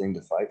is the thing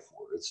to fight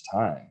for. It's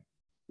time.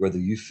 Whether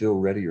you feel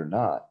ready or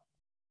not,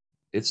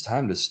 it's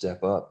time to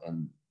step up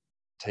and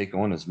take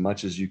on as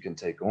much as you can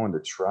take on to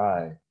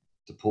try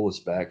to pull us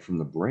back from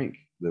the brink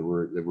that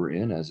we're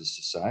in as a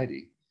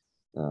society.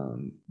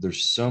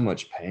 There's so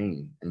much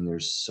pain and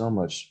there's so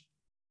much,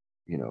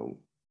 you know,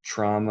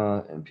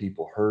 trauma and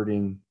people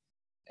hurting,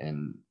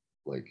 and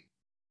like,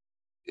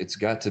 it's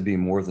got to be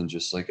more than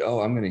just like, oh,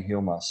 I'm going to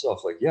heal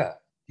myself. Like, yeah,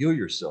 heal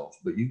yourself,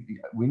 but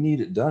we need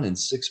it done in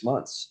 6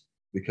 months,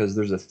 because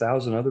there's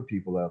 1,000 other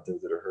people out there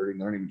that are hurting.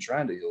 They aren't even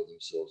trying to heal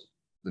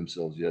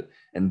themselves yet,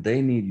 and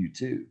they need you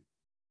too.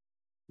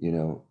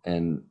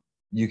 And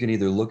you can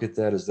either look at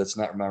that as that's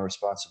not my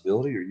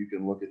responsibility, or you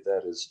can look at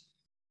that as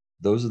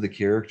those are the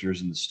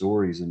characters and the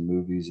stories in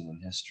movies and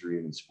in history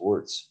and in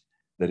sports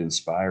that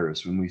inspire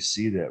us. When we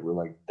see that, we're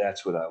like,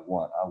 that's what I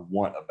want. I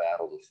want a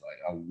battle to fight.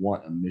 I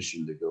want a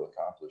mission to go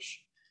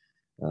accomplish.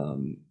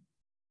 Um,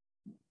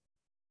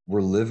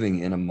 we're living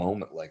in a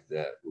moment like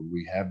that where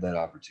we have that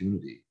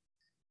opportunity,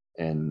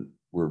 and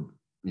we're,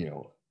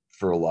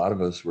 for a lot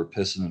of us, we're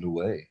pissing it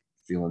away,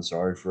 feeling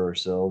sorry for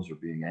ourselves or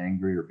being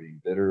angry or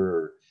being bitter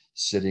or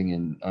sitting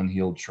in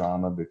unhealed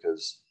trauma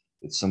because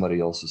it's somebody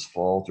else's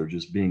fault, or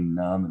just being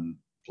numb and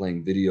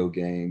playing video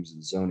games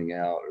and zoning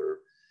out, or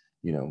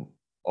you know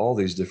all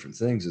these different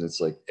things. And it's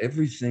like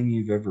everything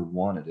you've ever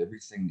wanted,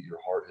 everything that your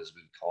heart has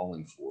been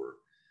calling for,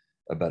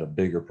 about a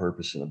bigger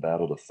purpose and a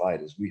battle to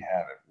fight, is we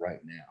have it right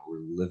now. We're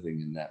living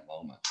in that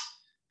moment.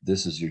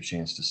 This is your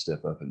chance to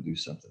step up and do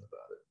something about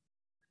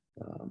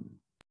it.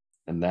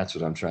 And that's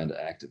what I'm trying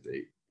to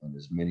activate in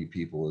as many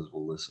people as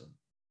will listen.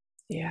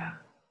 Yeah.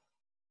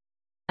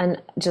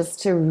 And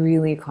just to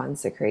really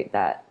consecrate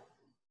that,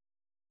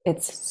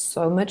 it's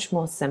so much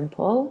more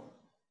simple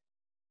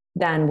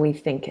than we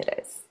think it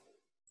is.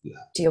 Yeah.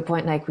 To your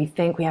point, like we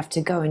think we have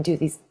to go and do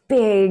these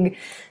big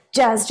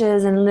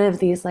gestures and live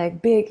these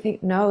like big things.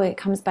 No, it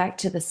comes back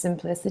to the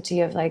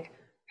simplicity of like,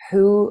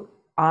 who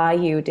are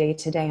you day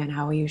to day and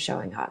how are you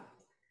showing up?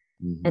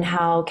 And Mm-hmm.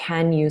 how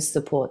can you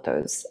support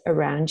those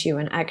around you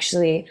and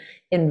actually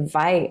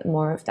invite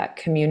more of that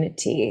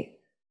community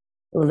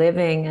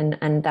living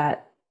and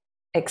that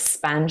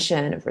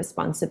expansion of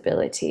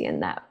responsibility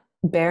and that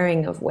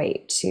bearing of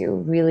weight to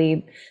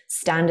really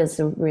stand as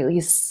a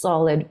really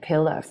solid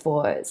pillar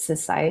for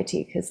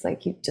society, because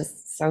like you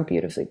just so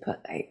beautifully put,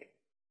 like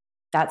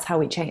that's how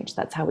we change,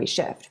 that's how we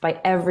shift, by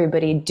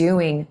everybody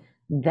doing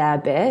their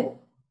bit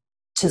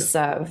to Yeah.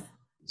 serve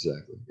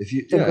Exactly. If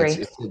you, the yeah, it's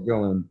great. it's like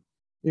going,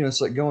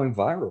 it's like going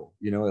viral.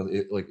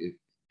 Like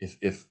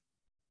if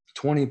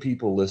 20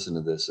 people listen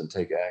to this and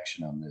take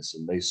action on this,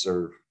 and they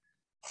serve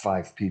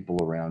 5 people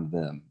around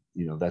them,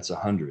 that's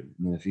 100.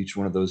 And then if each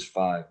one of those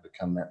 5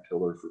 become that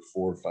pillar for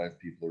 4 or 5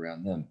 people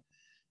around them,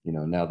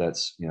 now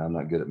that's, I'm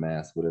not good at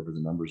math, whatever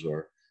the numbers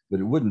are, but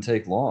it wouldn't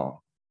take long.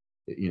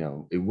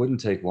 It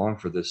wouldn't take long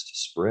for this to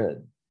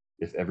spread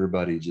if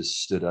everybody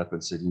just stood up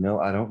and said,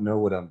 I don't know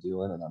what I'm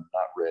doing and I'm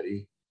not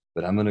ready,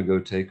 but I'm going to go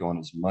take on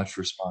as much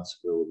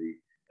responsibility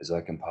as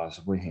I can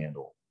possibly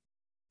handle.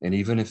 And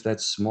even if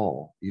that's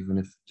small, even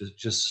if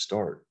just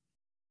start.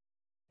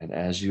 And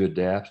as you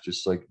adapt,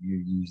 just like you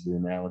use the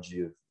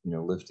analogy of,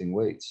 lifting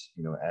weights,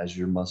 as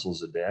your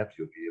muscles adapt,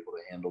 you'll be able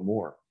to handle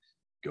more.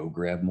 Go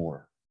grab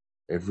more.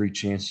 Every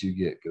chance you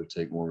get, go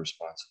take more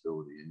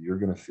responsibility, and you're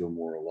going to feel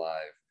more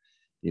alive.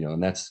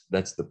 And that's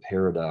the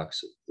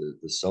paradox of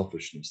the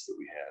selfishness that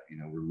we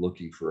have. We're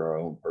looking for our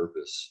own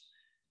purpose,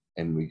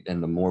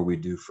 And the more we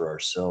do for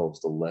ourselves,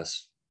 the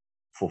less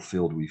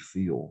fulfilled we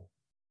feel.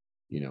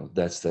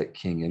 That's that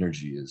king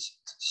energy, is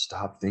to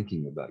stop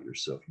thinking about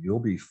yourself. You'll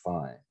be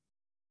fine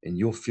and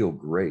you'll feel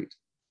great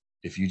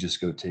if you just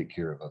go take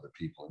care of other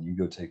people and you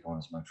go take on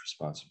as much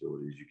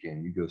responsibility as you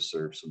can. You go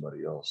serve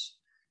somebody else.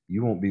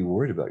 You won't be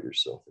worried about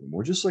yourself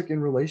anymore. Just like in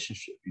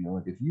relationship,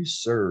 like if you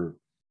serve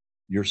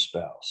your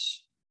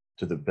spouse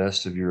to the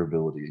best of your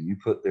ability and you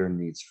put their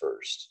needs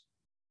first,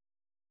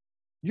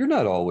 you're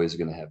not always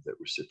going to have that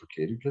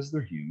reciprocated because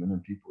they're human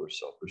and people are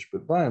selfish.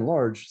 But by and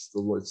large, it's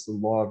the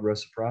law of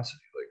reciprocity.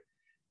 Like,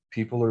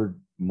 people are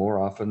more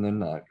often than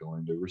not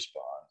going to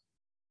respond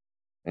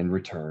and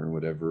return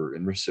whatever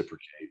and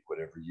reciprocate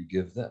whatever you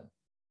give them.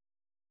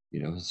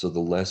 So the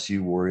less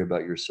you worry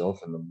about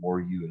yourself and the more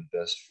you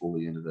invest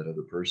fully into that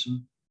other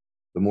person,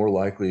 the more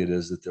likely it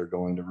is that they're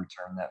going to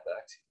return that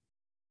back to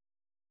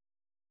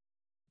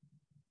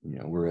you.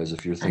 Whereas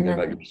if you're And thinking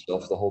about then,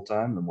 yourself the whole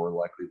time, the more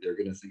likely they're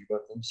going to think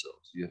about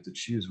themselves. You have to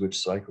choose which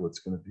cycle it's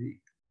going to be,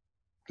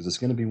 because it's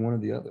going to be one or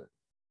the other.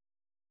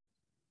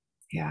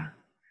 yeah.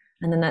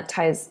 And then that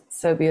ties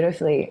so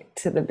beautifully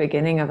to the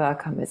beginning of our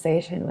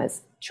conversation,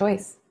 was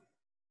choice.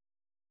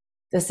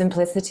 The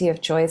simplicity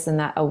of choice and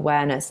that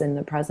awareness in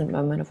the present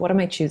moment of, what am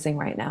I choosing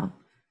right now?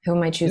 Who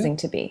am I choosing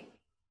to be?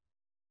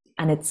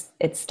 And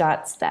it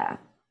starts there.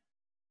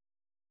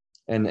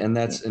 And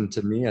that's, and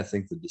to me, I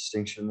think the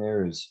distinction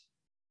there is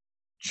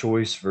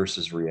choice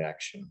versus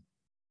reaction.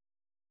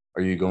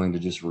 Are you going to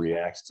just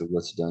react to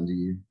what's done to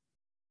you?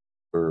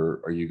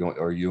 Or are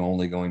you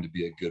only going to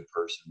be a good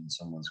person when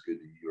someone's good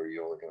to you? Or are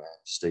you only going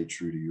to stay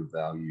true to your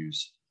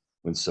values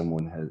when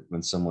someone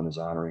is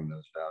honoring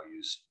those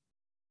values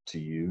to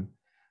you?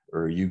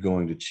 Or are you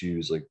going to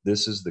choose, like,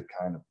 this is the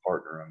kind of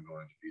partner I'm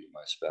going to be to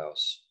my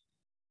spouse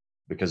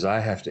because I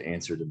have to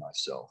answer to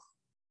myself,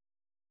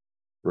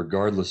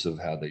 regardless of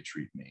how they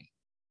treat me.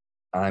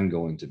 I'm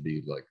going to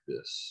be like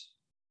this,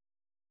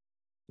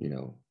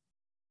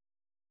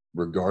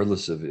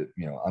 regardless of it.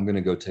 I'm going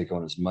to go take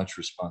on as much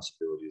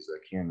responsibility as I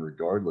can,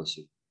 regardless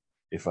of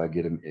if I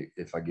get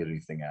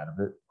anything out of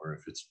it or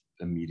if it's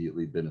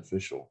immediately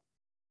beneficial.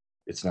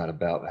 It's not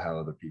about how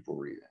other people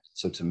react.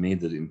 So to me,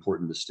 the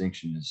important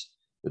distinction is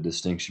the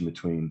distinction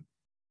between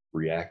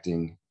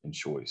reacting and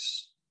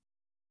choice.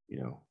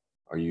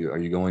 Are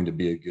you going to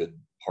be a good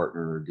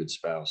partner or a good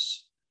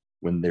spouse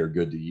when they're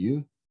good to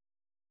you?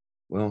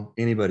 Well,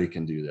 anybody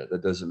can do that.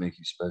 That doesn't make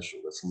you special.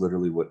 That's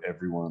literally what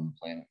everyone on the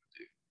planet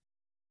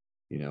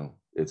would do.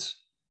 It's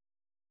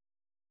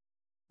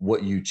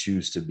what you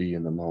choose to be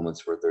in the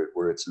moments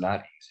where it's not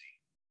easy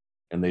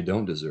and they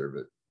don't deserve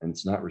it and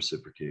it's not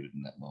reciprocated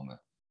in that moment.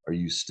 Are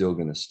you still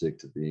going to stick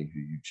to being who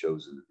you've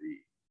chosen to be?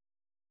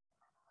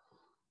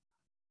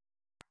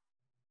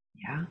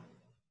 Yeah.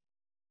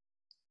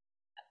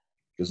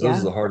 Because those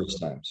are the hardest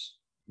times.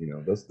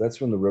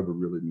 That's when the rubber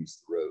really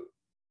meets the road.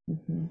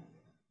 Mm-hmm.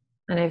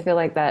 And I feel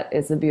like that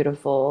is a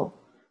beautiful,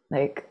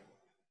 like,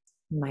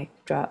 mic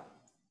drop.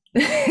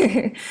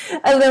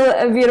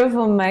 A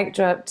beautiful mic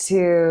drop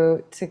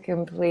to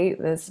complete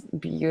this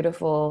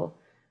beautiful,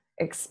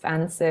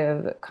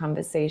 expansive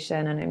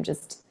conversation. And I'm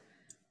just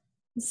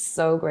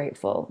so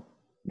grateful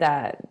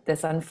that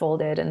this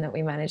unfolded and that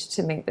we managed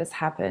to make this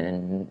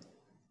happen.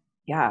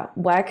 Yeah,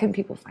 where can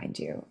people find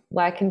you?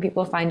 Where can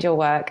people find your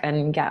work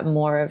and get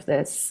more of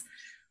this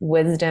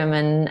wisdom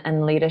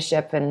and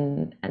leadership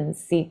and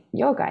seek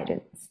your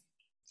guidance?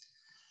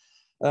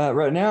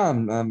 Right now,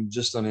 I'm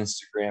just on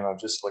Instagram.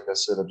 Like I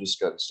said, I've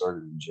just gotten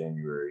started in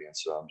January, and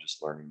so I'm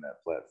just learning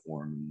that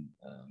platform.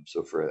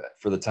 So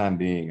for the time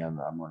being, I'm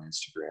on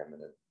Instagram,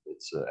 and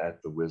it's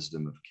at the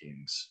Wisdom of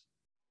Kings.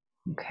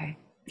 Okay,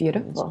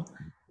 beautiful.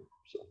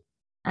 So.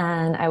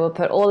 And I will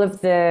put all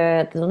of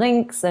the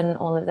links and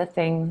all of the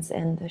things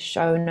in the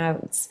show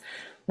notes.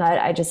 But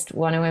I just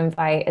want to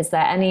invite, is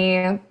there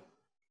any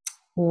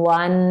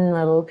one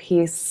little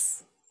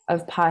piece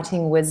of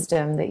parting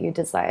wisdom that you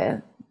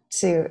desire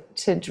to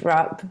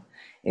drop?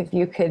 If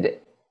you could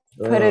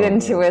put it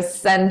into a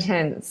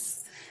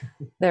sentence.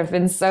 There have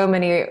been so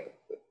many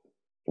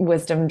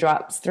wisdom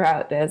drops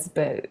throughout this,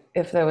 but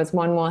if there was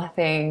one more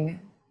thing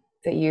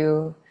that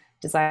you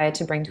desire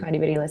to bring to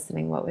anybody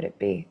listening, what would it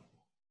be?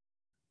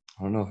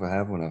 I don't know if I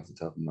have one off the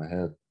top of my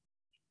head.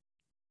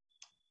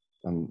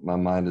 My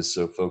mind is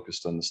so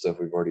focused on the stuff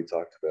we've already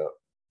talked about.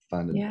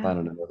 Finding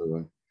another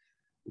one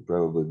would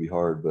probably be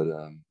hard, but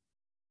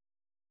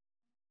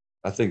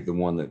I think the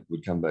one that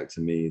would come back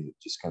to me that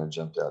just kind of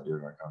jumped out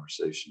during our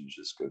conversation is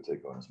just go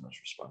take on as much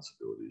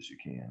responsibility as you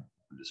can,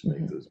 and just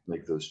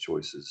make those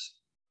choices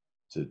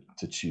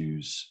to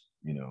choose,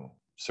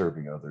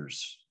 serving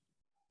others,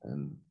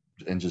 and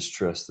just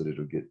trust that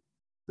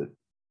that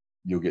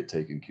you'll get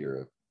taken care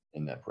of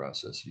in that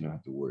process. You don't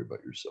have to worry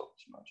about yourself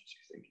as much as you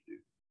think you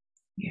do.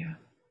 Yeah.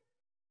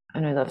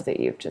 And I love that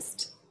you've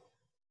just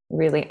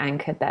really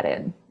anchored that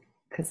in,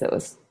 because it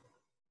was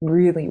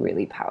really,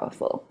 really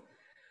powerful.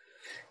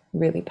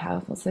 Really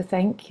powerful. So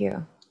thank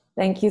you.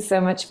 Thank you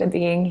so much for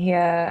being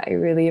here. I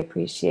really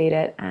appreciate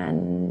it.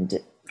 And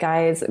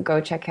guys, go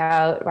check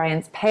out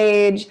Ryan's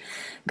page.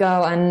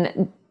 Go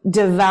and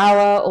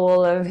devour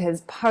all of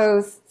his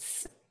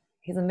posts.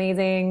 He's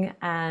amazing,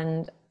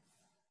 and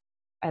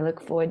I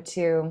look forward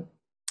to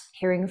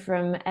hearing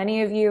from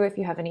any of you. If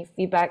you have any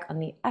feedback on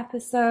the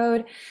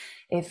episode,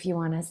 if you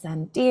want to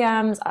send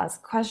DMs,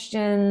 ask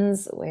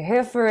questions, we're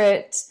here for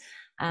it.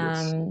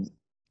 Yes.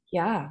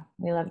 Yeah,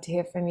 we love to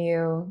hear from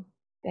you.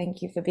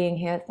 Thank you for being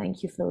here.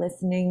 Thank you for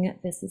listening.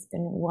 This has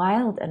been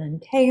Wild and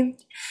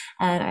Untamed,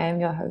 and I am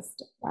your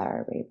host,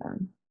 Lara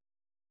Rayburn.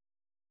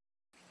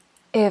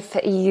 If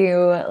you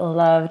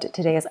loved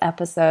today's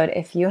episode,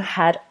 if you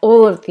had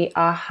all of the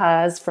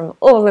ahas from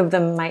all of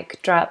the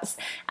mic drops,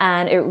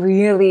 and it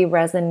really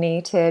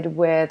resonated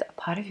with a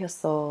part of your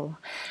soul,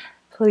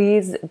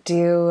 please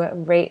do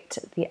rate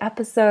the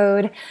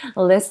episode,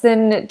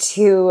 listen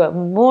to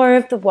more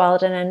of the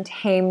Wild and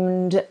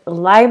Untamed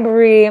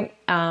library.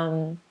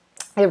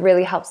 It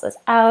really helps us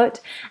out.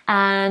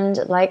 And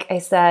like I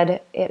said,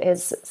 it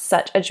is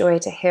such a joy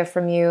to hear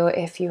from you.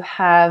 If you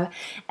have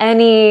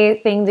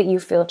anything that you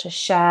feel to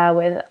share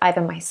with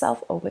either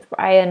myself or with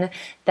Ryan,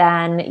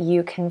 then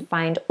you can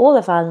find all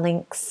of our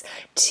links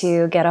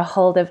to get a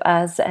hold of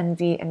us and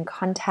be in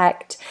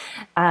contact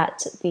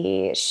at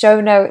the show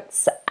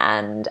notes.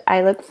 And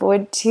I look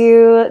forward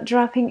to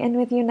dropping in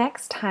with you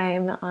next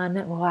time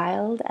on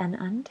Wild and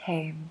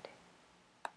Untamed.